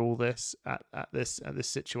throw all this at this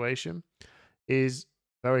situation is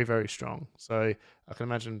very, very strong. So I can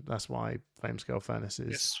imagine that's why Flame Scale Furnace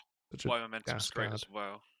is such why a momentum's great as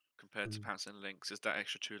well compared to Pounce and Links is that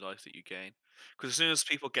extra 2 life that you gain. Because as soon as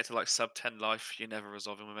people get to like sub 10 life, you're never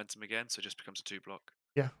resolving momentum again, so it just becomes a 2 block.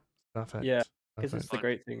 Yeah, Perfect. Yeah, because it's Perfect. the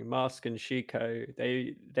great thing. Mask and Shiko,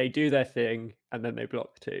 they do their thing and then they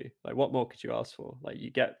block too. Like, what more could you ask for? Like, you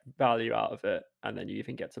get value out of it, and then you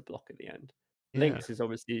even get to block at the end. Yeah. Lynx is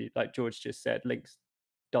obviously, like George just said, Lynx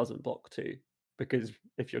doesn't block too, because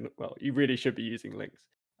if you're not, well, you really should be using Lynx.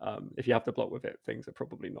 If you have to block with it, things are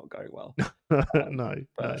probably not going well. No,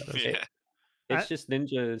 But that's... Yeah. it's just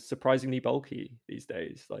Ninja is surprisingly bulky these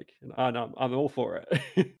days. Like, and I'm all for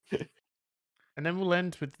it. And then we'll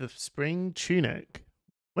end with the spring tunic.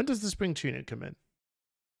 When does the spring tunic come in?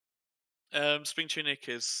 Spring Tunic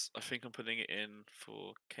is, I think I'm putting it in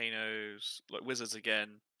for Kanos, like Wizards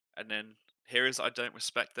again, and then heroes I don't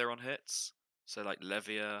respect their on hits. So like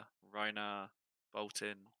Levia, Rhinar,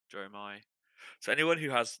 Boltin, Dromai. So anyone who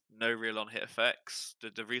has no real on hit effects,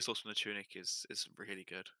 the resource from the Tunic is really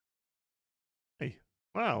good. Hey,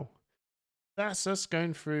 wow. That's us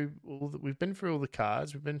going through we've been through all the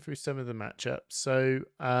cards, we've been through some of the matchups. So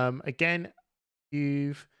again,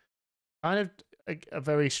 you've kind of a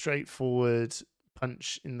very straightforward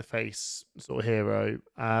punch in the face sort of hero.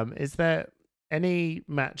 Is there any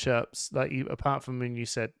matchups that you, apart from when you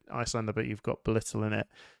said Icelander, but you've got Belittle in it,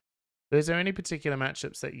 but is there any particular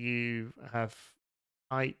matchups that you have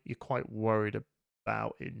you're quite worried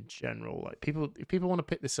about in general? Like if people want to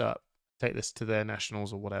pick this up, take this to their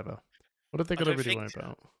nationals or whatever, what have they got to really worry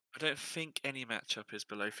about? I don't think any matchup is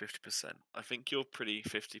below 50%. I think you're pretty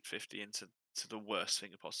 50-50 into the worst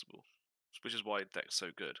thing possible, which is why the deck's so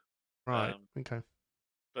good. Right. Okay.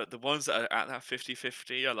 But the ones that are at that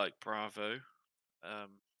 50-50 are like Bravo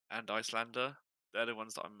and Icelander. They're the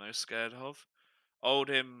ones that I'm most scared of.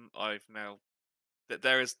 Oldhim, I've now...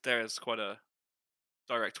 There is quite a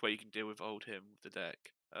direct way you can deal with Oldhim with the deck.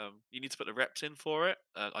 You need to put the reps in for it.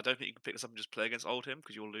 I don't think you can pick this up and just play against Oldhim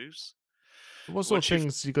because you'll lose. What sort of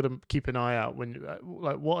things you got to keep an eye out when,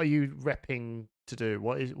 like, what are you repping to do?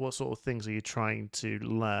 What sort of things are you trying to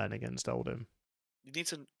learn against Oldhim? You need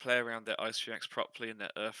to play around their ice reacts properly and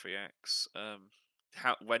their earth reacts.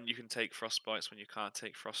 When you can take frostbites, when you can't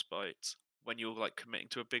take frostbites, when you're like committing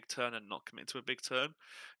to a big turn and not committing to a big turn,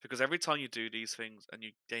 because every time you do these things and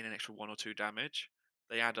you gain an extra 1 or 2 damage,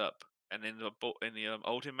 they add up. And in the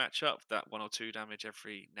Oldhim matchup, that 1 or 2 damage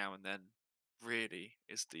every now and then really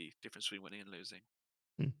is the difference between winning and losing.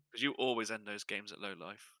 Because you always end those games at low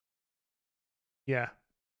life. Yeah.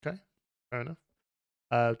 Okay. Fair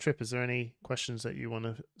enough. Tripp, is there any questions that you want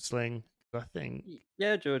to sling? I think.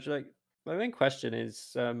 Yeah, George. Like, my main question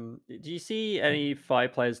is, do you see any Fi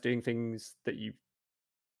players doing things that you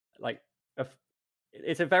like?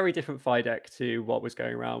 It's a very different Fi deck to what was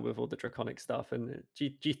going around with all the draconic stuff. And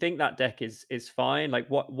do you think that deck is fine? Like,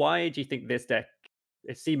 why do you think this deck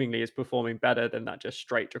seemingly is performing better than that just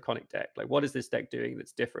straight draconic deck? Like, what is this deck doing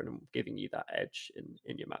that's different and giving you that edge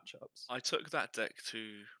in your matchups? I took that deck to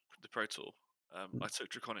the Pro Tour. I took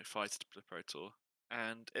Draconic Fight to the Pro Tour,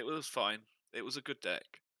 and it was fine. It was a good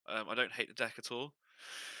deck. I don't hate the deck at all.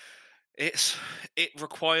 It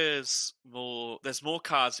requires more. There's more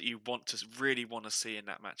cards that you really want to see in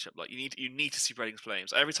that matchup. Like you need to see Spreading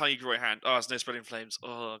Flames. Every time you draw a hand, oh, there's no Spreading Flames.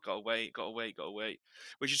 Oh, gotta wait.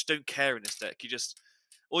 We just don't care in this deck. You just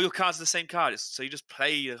all your cards are the same card, so you just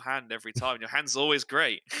play your hand every time. Your hand's always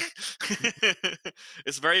great.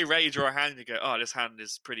 It's very rare you draw a hand and you go, oh, this hand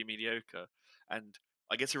is pretty mediocre. And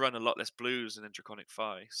I get to run a lot less blues than in Draconic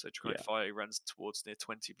Fi. So Draconic Fi runs towards near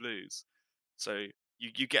 20 blues. So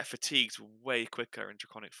you get fatigued way quicker in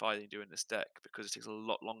Draconic Fi than you do in this deck because it takes a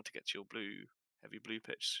lot longer to get to your heavy blue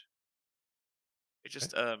pitch. It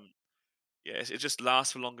just it just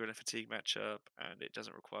lasts for longer in a fatigue matchup, and it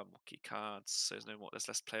doesn't require more key cards. So there's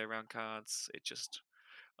less play around cards. It just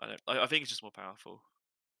I think it's just more powerful.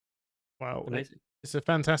 Wow, it's a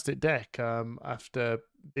fantastic deck. After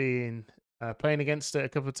being playing against it a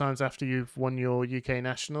couple of times after you've won your UK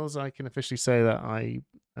Nationals, I can officially say that I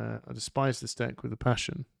despise this deck with a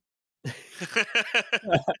passion.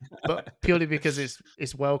 But purely because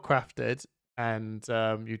it's well crafted and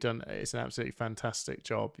it's an absolutely fantastic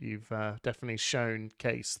job. You've definitely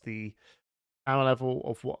showcased the power level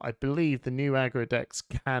of what I believe the new aggro decks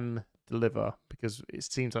can deliver, because it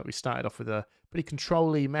seems like we started off with a pretty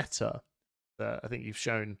control-y meta. I think you've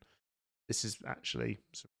shown this is actually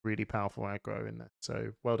some really powerful aggro in there.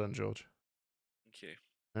 So well done, George. Thank you.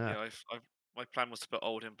 Yeah, my plan was to put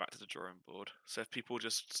Oldhim back to the drawing board. So if people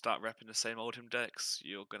just start repping the same Oldhim decks,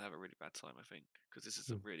 you're going to have a really bad time, I think, because this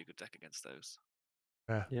is a really good deck against those.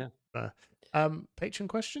 Yeah. Patron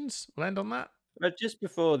questions? We'll end on that. But just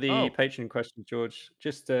before the patron question, George,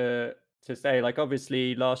 just to say, like,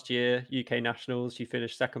 obviously last year UK Nationals, you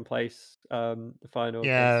finished second place, the final.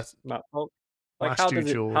 Yeah, Matt Polk. Like, how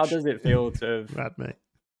does it feel to have had me?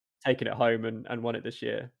 taken it home and won it this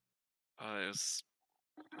year? It was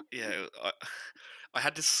I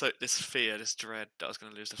had this fear, this dread that I was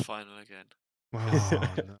going to lose the final again. Oh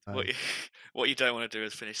no. What you, what you don't want to do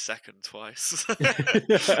is finish second twice.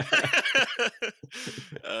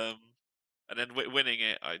 And then winning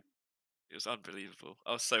it, it was unbelievable.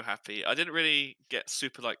 I was so happy. I didn't really get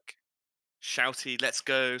super like shouty, let's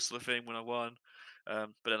go sort of thing when I won.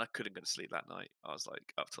 But then I couldn't go to sleep that night. I was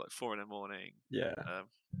like up to like 4 in the morning. Yeah.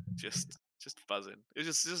 Just buzzing. It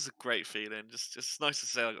was just a great feeling. Just nice to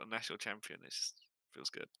say I got a national champion. It just feels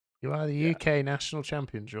good. You are the Yeah. UK national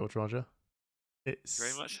champion, George Rodger. It's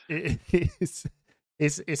Very much.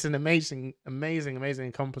 It's an amazing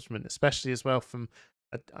accomplishment, especially as well from.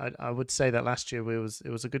 I would say that last year it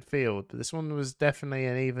was a good field, but this one was definitely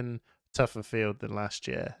an even tougher field than last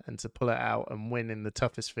year, and to pull it out and win in the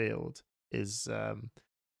toughest field is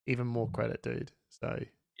even more credit, dude. So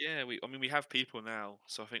Yeah, we have people now.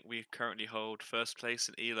 So I think we currently hold first place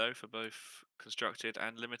in ELO for both constructed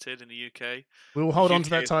and limited in the UK. we will hold on to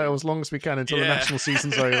that title as long as we can until the national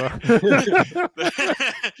season's over.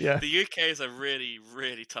 Yeah, the UK is a really,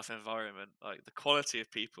 really tough environment. Like the quality of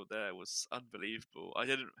people there was unbelievable. I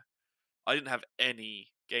didn't have any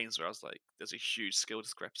games where I was like, there's a huge skill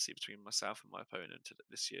discrepancy between myself and my opponent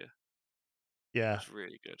this year. yeah, It's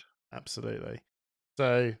really good. absolutely.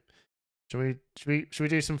 So should we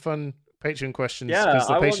do some fun Patreon questions? Yeah, because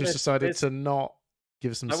the I want patrons decided to not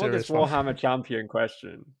give us some I want serious this Warhammer Champion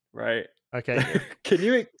question, right? Okay. Can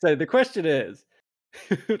you? So the question is,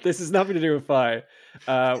 this has nothing to do with Fi.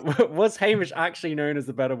 Was Hamish actually known as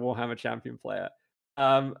the better Warhammer Champion player?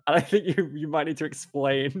 And I think you might need to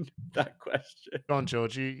explain that question. Go on,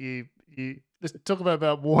 George. You let's talk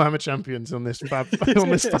about Warhammer Champions on this fab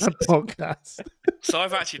podcast. So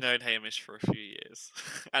I've actually known Hamish for a few years,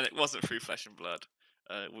 and it wasn't through Flesh and Blood.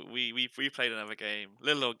 We played another game,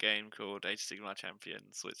 little old game called Age of Sigmar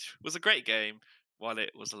Champions, which was a great game while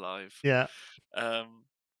it was alive. Yeah.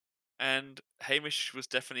 And Hamish was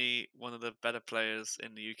definitely one of the better players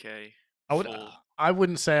in the UK. I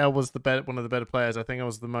wouldn't say I was one of the better players. I think I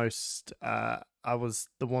was the most. I was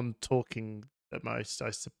the one talking the most,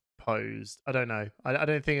 I suppose. I don't know. I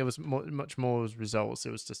don't think it was much more as results.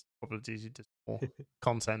 It was just probably just more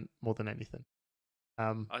content more than anything.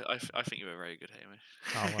 I think you were very good, Hamish.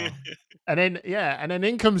 Oh wow! and then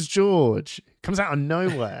in comes George. Comes out of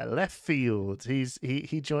nowhere, left field. He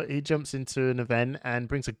jumps into an event and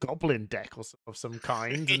brings a goblin deck of some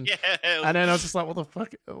kind. And, and then I was just like, "What the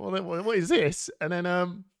fuck? What is this?" And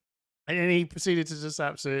then he proceeded to just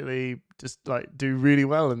absolutely just like do really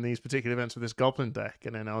well in these particular events with this goblin deck.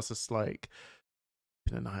 And then I was just like,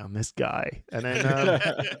 keep an eye on this guy. And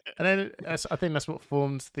then I think that's what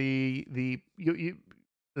formed the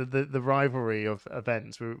rivalry of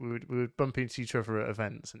events. We would bump into each other at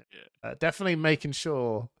events, and definitely making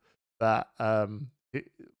sure that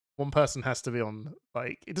one person has to be on.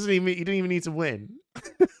 Like you didn't even need to win.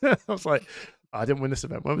 I was like, I didn't win this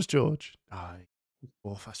event. Where was George?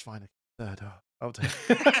 That's fine. Third. I'll take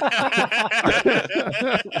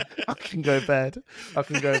I can go bed.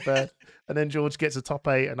 And then George gets a top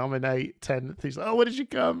 8 and I'm in 8, 10. He's like, oh, where did you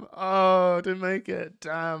come? Oh, I didn't make it.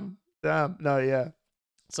 Damn. No, yeah.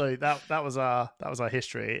 So that was our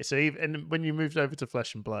history. So and when you moved over to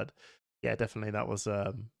Flesh and Blood, yeah, definitely that was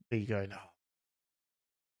me going, oh,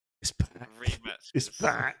 it's back. It's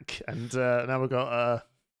back. And now we've got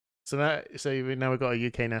now we've got a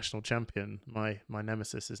UK national champion. My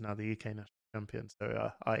nemesis is now the UK national champion.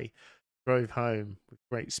 So I drove home with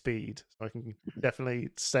great speed, so I can definitely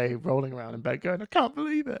stay rolling around in bed going, I can't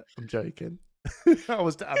believe it. I'm joking. I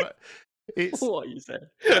was. It's what you said.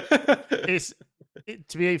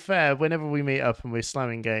 To be fair, whenever we meet up and we're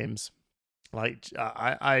slamming games, like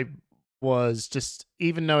I was just,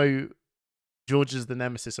 even though George is the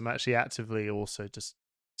nemesis, I'm actually actively also just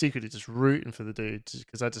secretly just rooting for the dude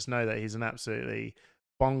because I just know that he's an absolutely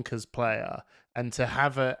bonkers player. And to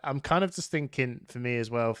have I'm kind of just thinking for me as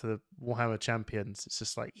well for the Warhammer Champions, it's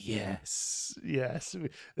just like yes,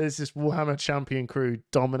 there's this Warhammer Champion crew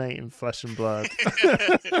dominating Flesh and Blood.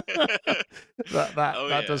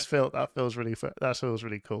 that feels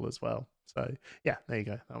really cool as well. So yeah, there you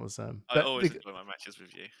go. That was I always enjoy my matches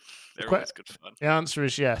with you. They're always good fun. The answer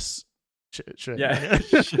is yes. Sure. Yeah.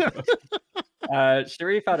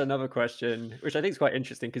 Sharif had another question, which I think is quite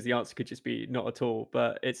interesting because the answer could just be not at all.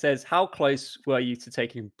 But it says, how close were you to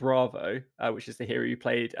taking Bravo, which is the hero you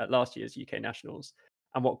played at last year's UK Nationals,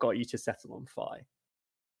 and what got you to settle on Fi?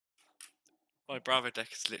 My Bravo deck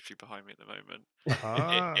is literally behind me at the moment.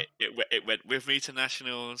 It went with me to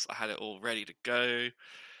Nationals. I had it all ready to go.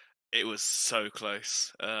 It was so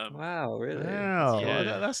close. Wow, really? Wow,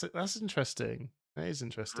 Yeah. that's interesting. That is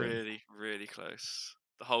interesting. Really, really close.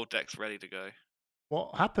 The whole deck's ready to go.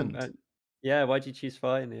 What happened? Yeah, why'd you choose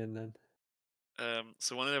Fi in the end then?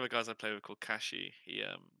 So one of the other guys I play with called Kashi,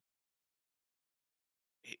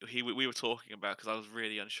 we were talking about because I was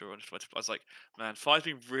really unsure on what I was like, man, Five's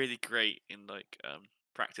been really great in like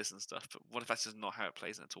practice and stuff, but what if that's just not how it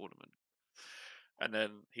plays in a tournament? And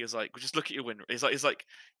then he was like, well, just look at your win. He's like,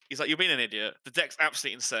 you're being an idiot. The deck's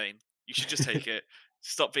absolutely insane. You should just take it.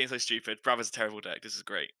 Stop being so stupid. Brava's a terrible deck. This is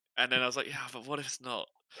great. And then I was like, yeah, but what if it's not?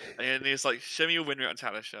 And then he was like, show me your win rate on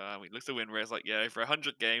Talishar. And we looked at the win rate. It's like, yeah, over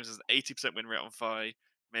 100 games, there's an 80% win rate on Fi.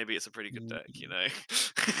 Maybe it's a pretty good deck, you know?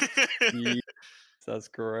 Yes, that's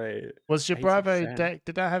great. Was your Bravo 80%. deck?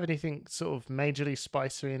 Did that have anything sort of majorly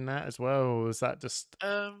spicy in that as well, or was that just?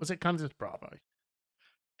 Was it kind of just Bravo?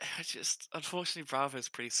 Unfortunately, Bravo's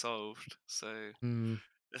pretty solved. So Hmm.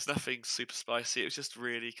 there's nothing super spicy. It was just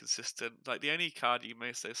really consistent. Like the only card you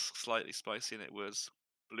may say slightly spicy in it was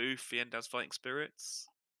blue Fiendav's Fighting Spirits.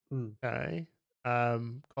 Okay.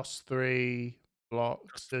 Cost 3,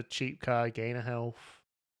 blocks, a cheap card, gain a health.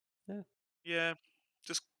 Yeah,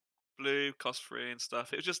 just blue, cost 3 and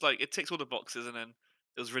stuff. It was just like it ticks all the boxes, and then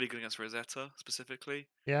it was really good against Rosetta specifically.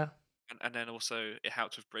 Yeah. And then also it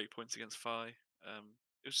helped with breakpoints against Fi.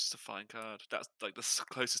 It was just a fine card. That's like the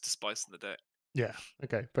closest to spice in the deck. Yeah.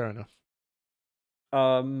 Okay. Fair enough.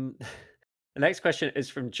 The next question is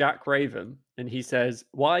from Jack Raven, and he says,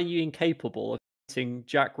 "Why are you incapable of beating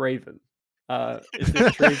Jack Raven? Is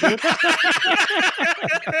this true?"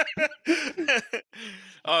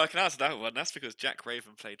 Oh, I can answer that one. That's because Jack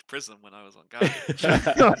Raven played Prism when I was on Guardian.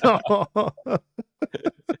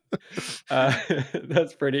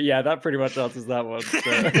 That's pretty. Yeah, that pretty much answers that one. So.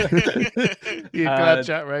 You're glad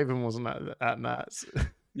Jack Raven wasn't at Nats.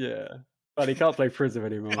 Yeah, but he can't play Prism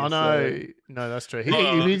anymore. Oh no, no, that's true.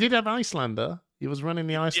 He did have Icelander. He was running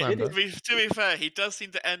the Icelander. To be fair, he does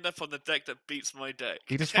seem to end up on the deck that beats my deck.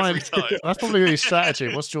 He just every finds time. That's probably his strategy.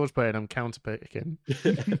 What's George playing? I'm counter picking.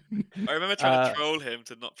 I remember trying to troll him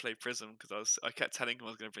to not play Prism because I kept telling him I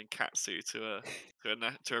was going to bring Katsu to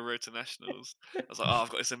a road to nationals. I was like, oh, I've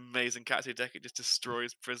got this amazing Katsu deck. It just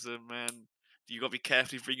destroys Prism, man. You got to be careful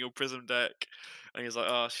if you bring your Prism deck. And he's like,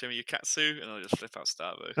 oh, show me your Katsu, and I'll just flip out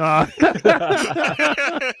Starvo.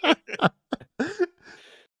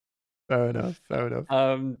 Fair enough.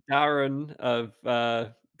 Darren of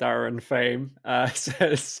Darren fame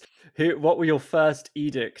says, "What will your first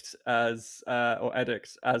edict as or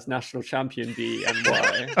edict as national champion be, and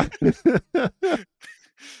why?"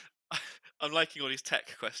 I'm liking all these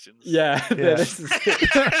tech questions. Yeah. This is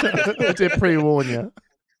I did pre-warn you.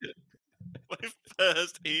 My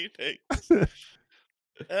first edict.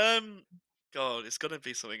 God, it's gonna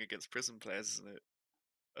be something against Prism players, isn't it?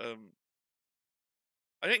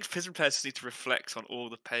 I think Prism players just need to reflect on all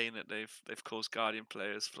the pain that they've caused Guardian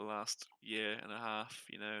players for the last year and a half,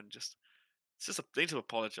 you know, and they need to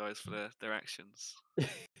apologise for their actions.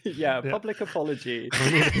 Yeah, public apology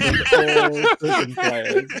from all Prism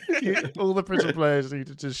players. All the Prism players need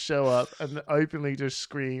to just show up and openly just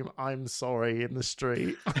scream, "I'm sorry" in the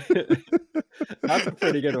street. That's a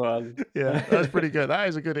pretty good one. Yeah, that's pretty good. That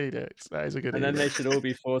is a good edict. That is a good And edict. then they should all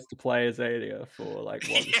be forced to play Azalea for like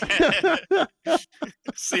one.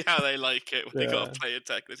 See how they like it when they got to play a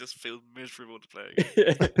deck that just feels miserable to play.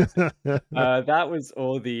 That was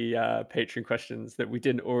all the Patreon questions that we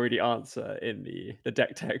didn't already answer in the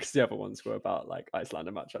deck text. The other ones were about like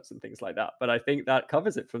Icelander matchups and things like that. But I think that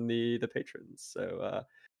covers it from the patrons. So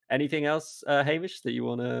anything else, Hamish, that you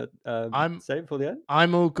want to say before the end?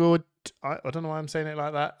 I'm all good. I don't know why I'm saying it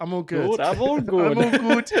like that. I'm all good. I'm all good. I'm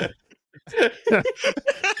all good.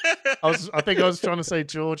 I think I was trying to say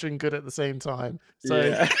George and good at the same time.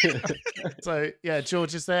 So, yeah,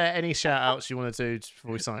 George, is there any shout outs you want to do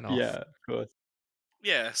before we sign off? Yeah, of course.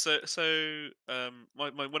 Yeah, so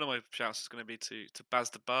one of my shouts is going to be to Baz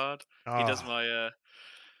the Bard. He does my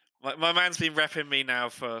man's been repping me now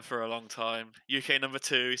for a long time. UK number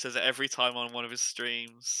 2. He says it every time on one of his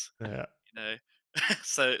streams. Yeah, you know.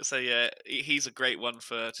 So yeah, he's a great one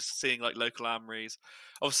for just seeing like local armories.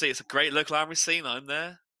 Obviously, it's a great local armory scene. I'm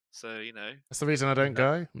there, so you know. That's the reason I don't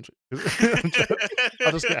go.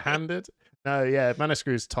 I'll just get handed. No, yeah,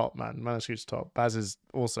 Manascrew's top, man. Manascrew's top. Baz is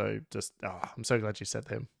also just. I'm so glad you said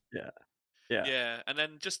him. Yeah. And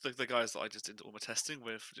then just the guys that I just did all my testing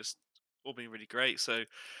with, just all been really great. So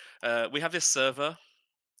we have this server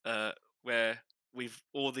where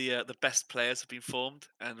all the best players have been formed,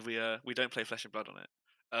 and we don't play Flesh and Blood on it.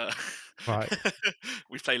 Right.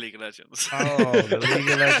 We play League of Legends. Oh, the League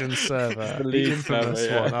of Legends server, The the League infamous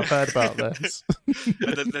server, yeah. one. I've heard about this.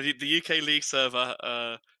 And the UK League server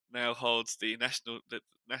now holds the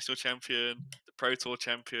national champion, the Pro Tour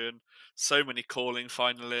champion, so many calling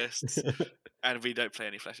finalists, and we don't play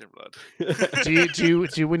any Flesh and Blood. do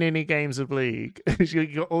you win any games of League? You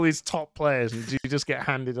got all these top players, and do you just get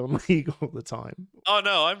handed on League all the time? Oh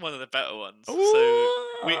no, I'm one of the better ones. So Ooh.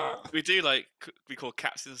 we do we call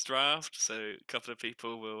captain's draft. So a couple of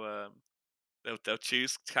people will they'll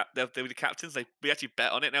choose they'll be the captains. We actually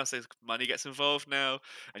bet on it now, so money gets involved now,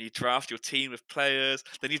 and you draft your team of players.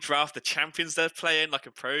 Then you draft the champions they're playing, like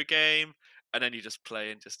a pro game, and then you just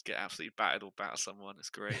play and just get absolutely battered or batter someone.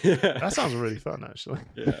 It's great. That sounds really fun, actually.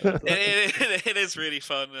 Yeah, it is really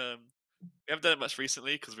fun. We haven't done it much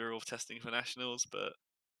recently because we were all testing for nationals, but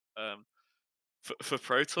for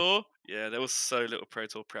Pro Tour, yeah, there was so little Pro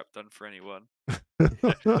Tour prep done for anyone.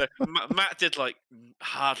 Matt did like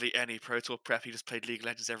hardly any Pro Tour prep. He just played League of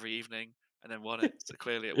Legends every evening and then won it. So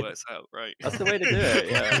clearly it works out, right? that's the way to do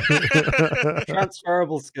it. Yeah,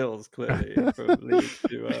 transferable skills clearly from League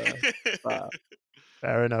to that.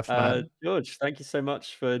 Fair enough, man. George, thank you so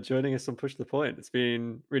much for joining us on Push the Point. It's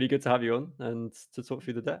been really good to have you on and to talk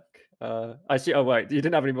through the deck. I see. Oh wait, you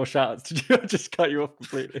didn't have any more shout-outs, did you? I just cut you off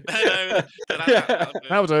completely.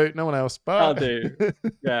 That'll do. No one else. Bye. I'll do.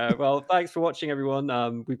 Yeah. Well, thanks for watching,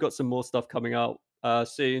 everyone. We've got some more stuff coming out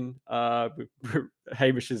soon.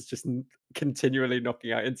 Hamish is just continually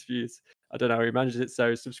knocking out interviews. I don't know how he manages it.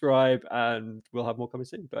 So subscribe, and we'll have more coming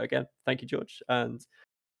soon. But again, thank you, George, and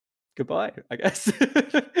goodbye, I guess.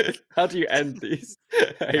 How do you end these?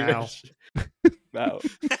 Hamish. Wow.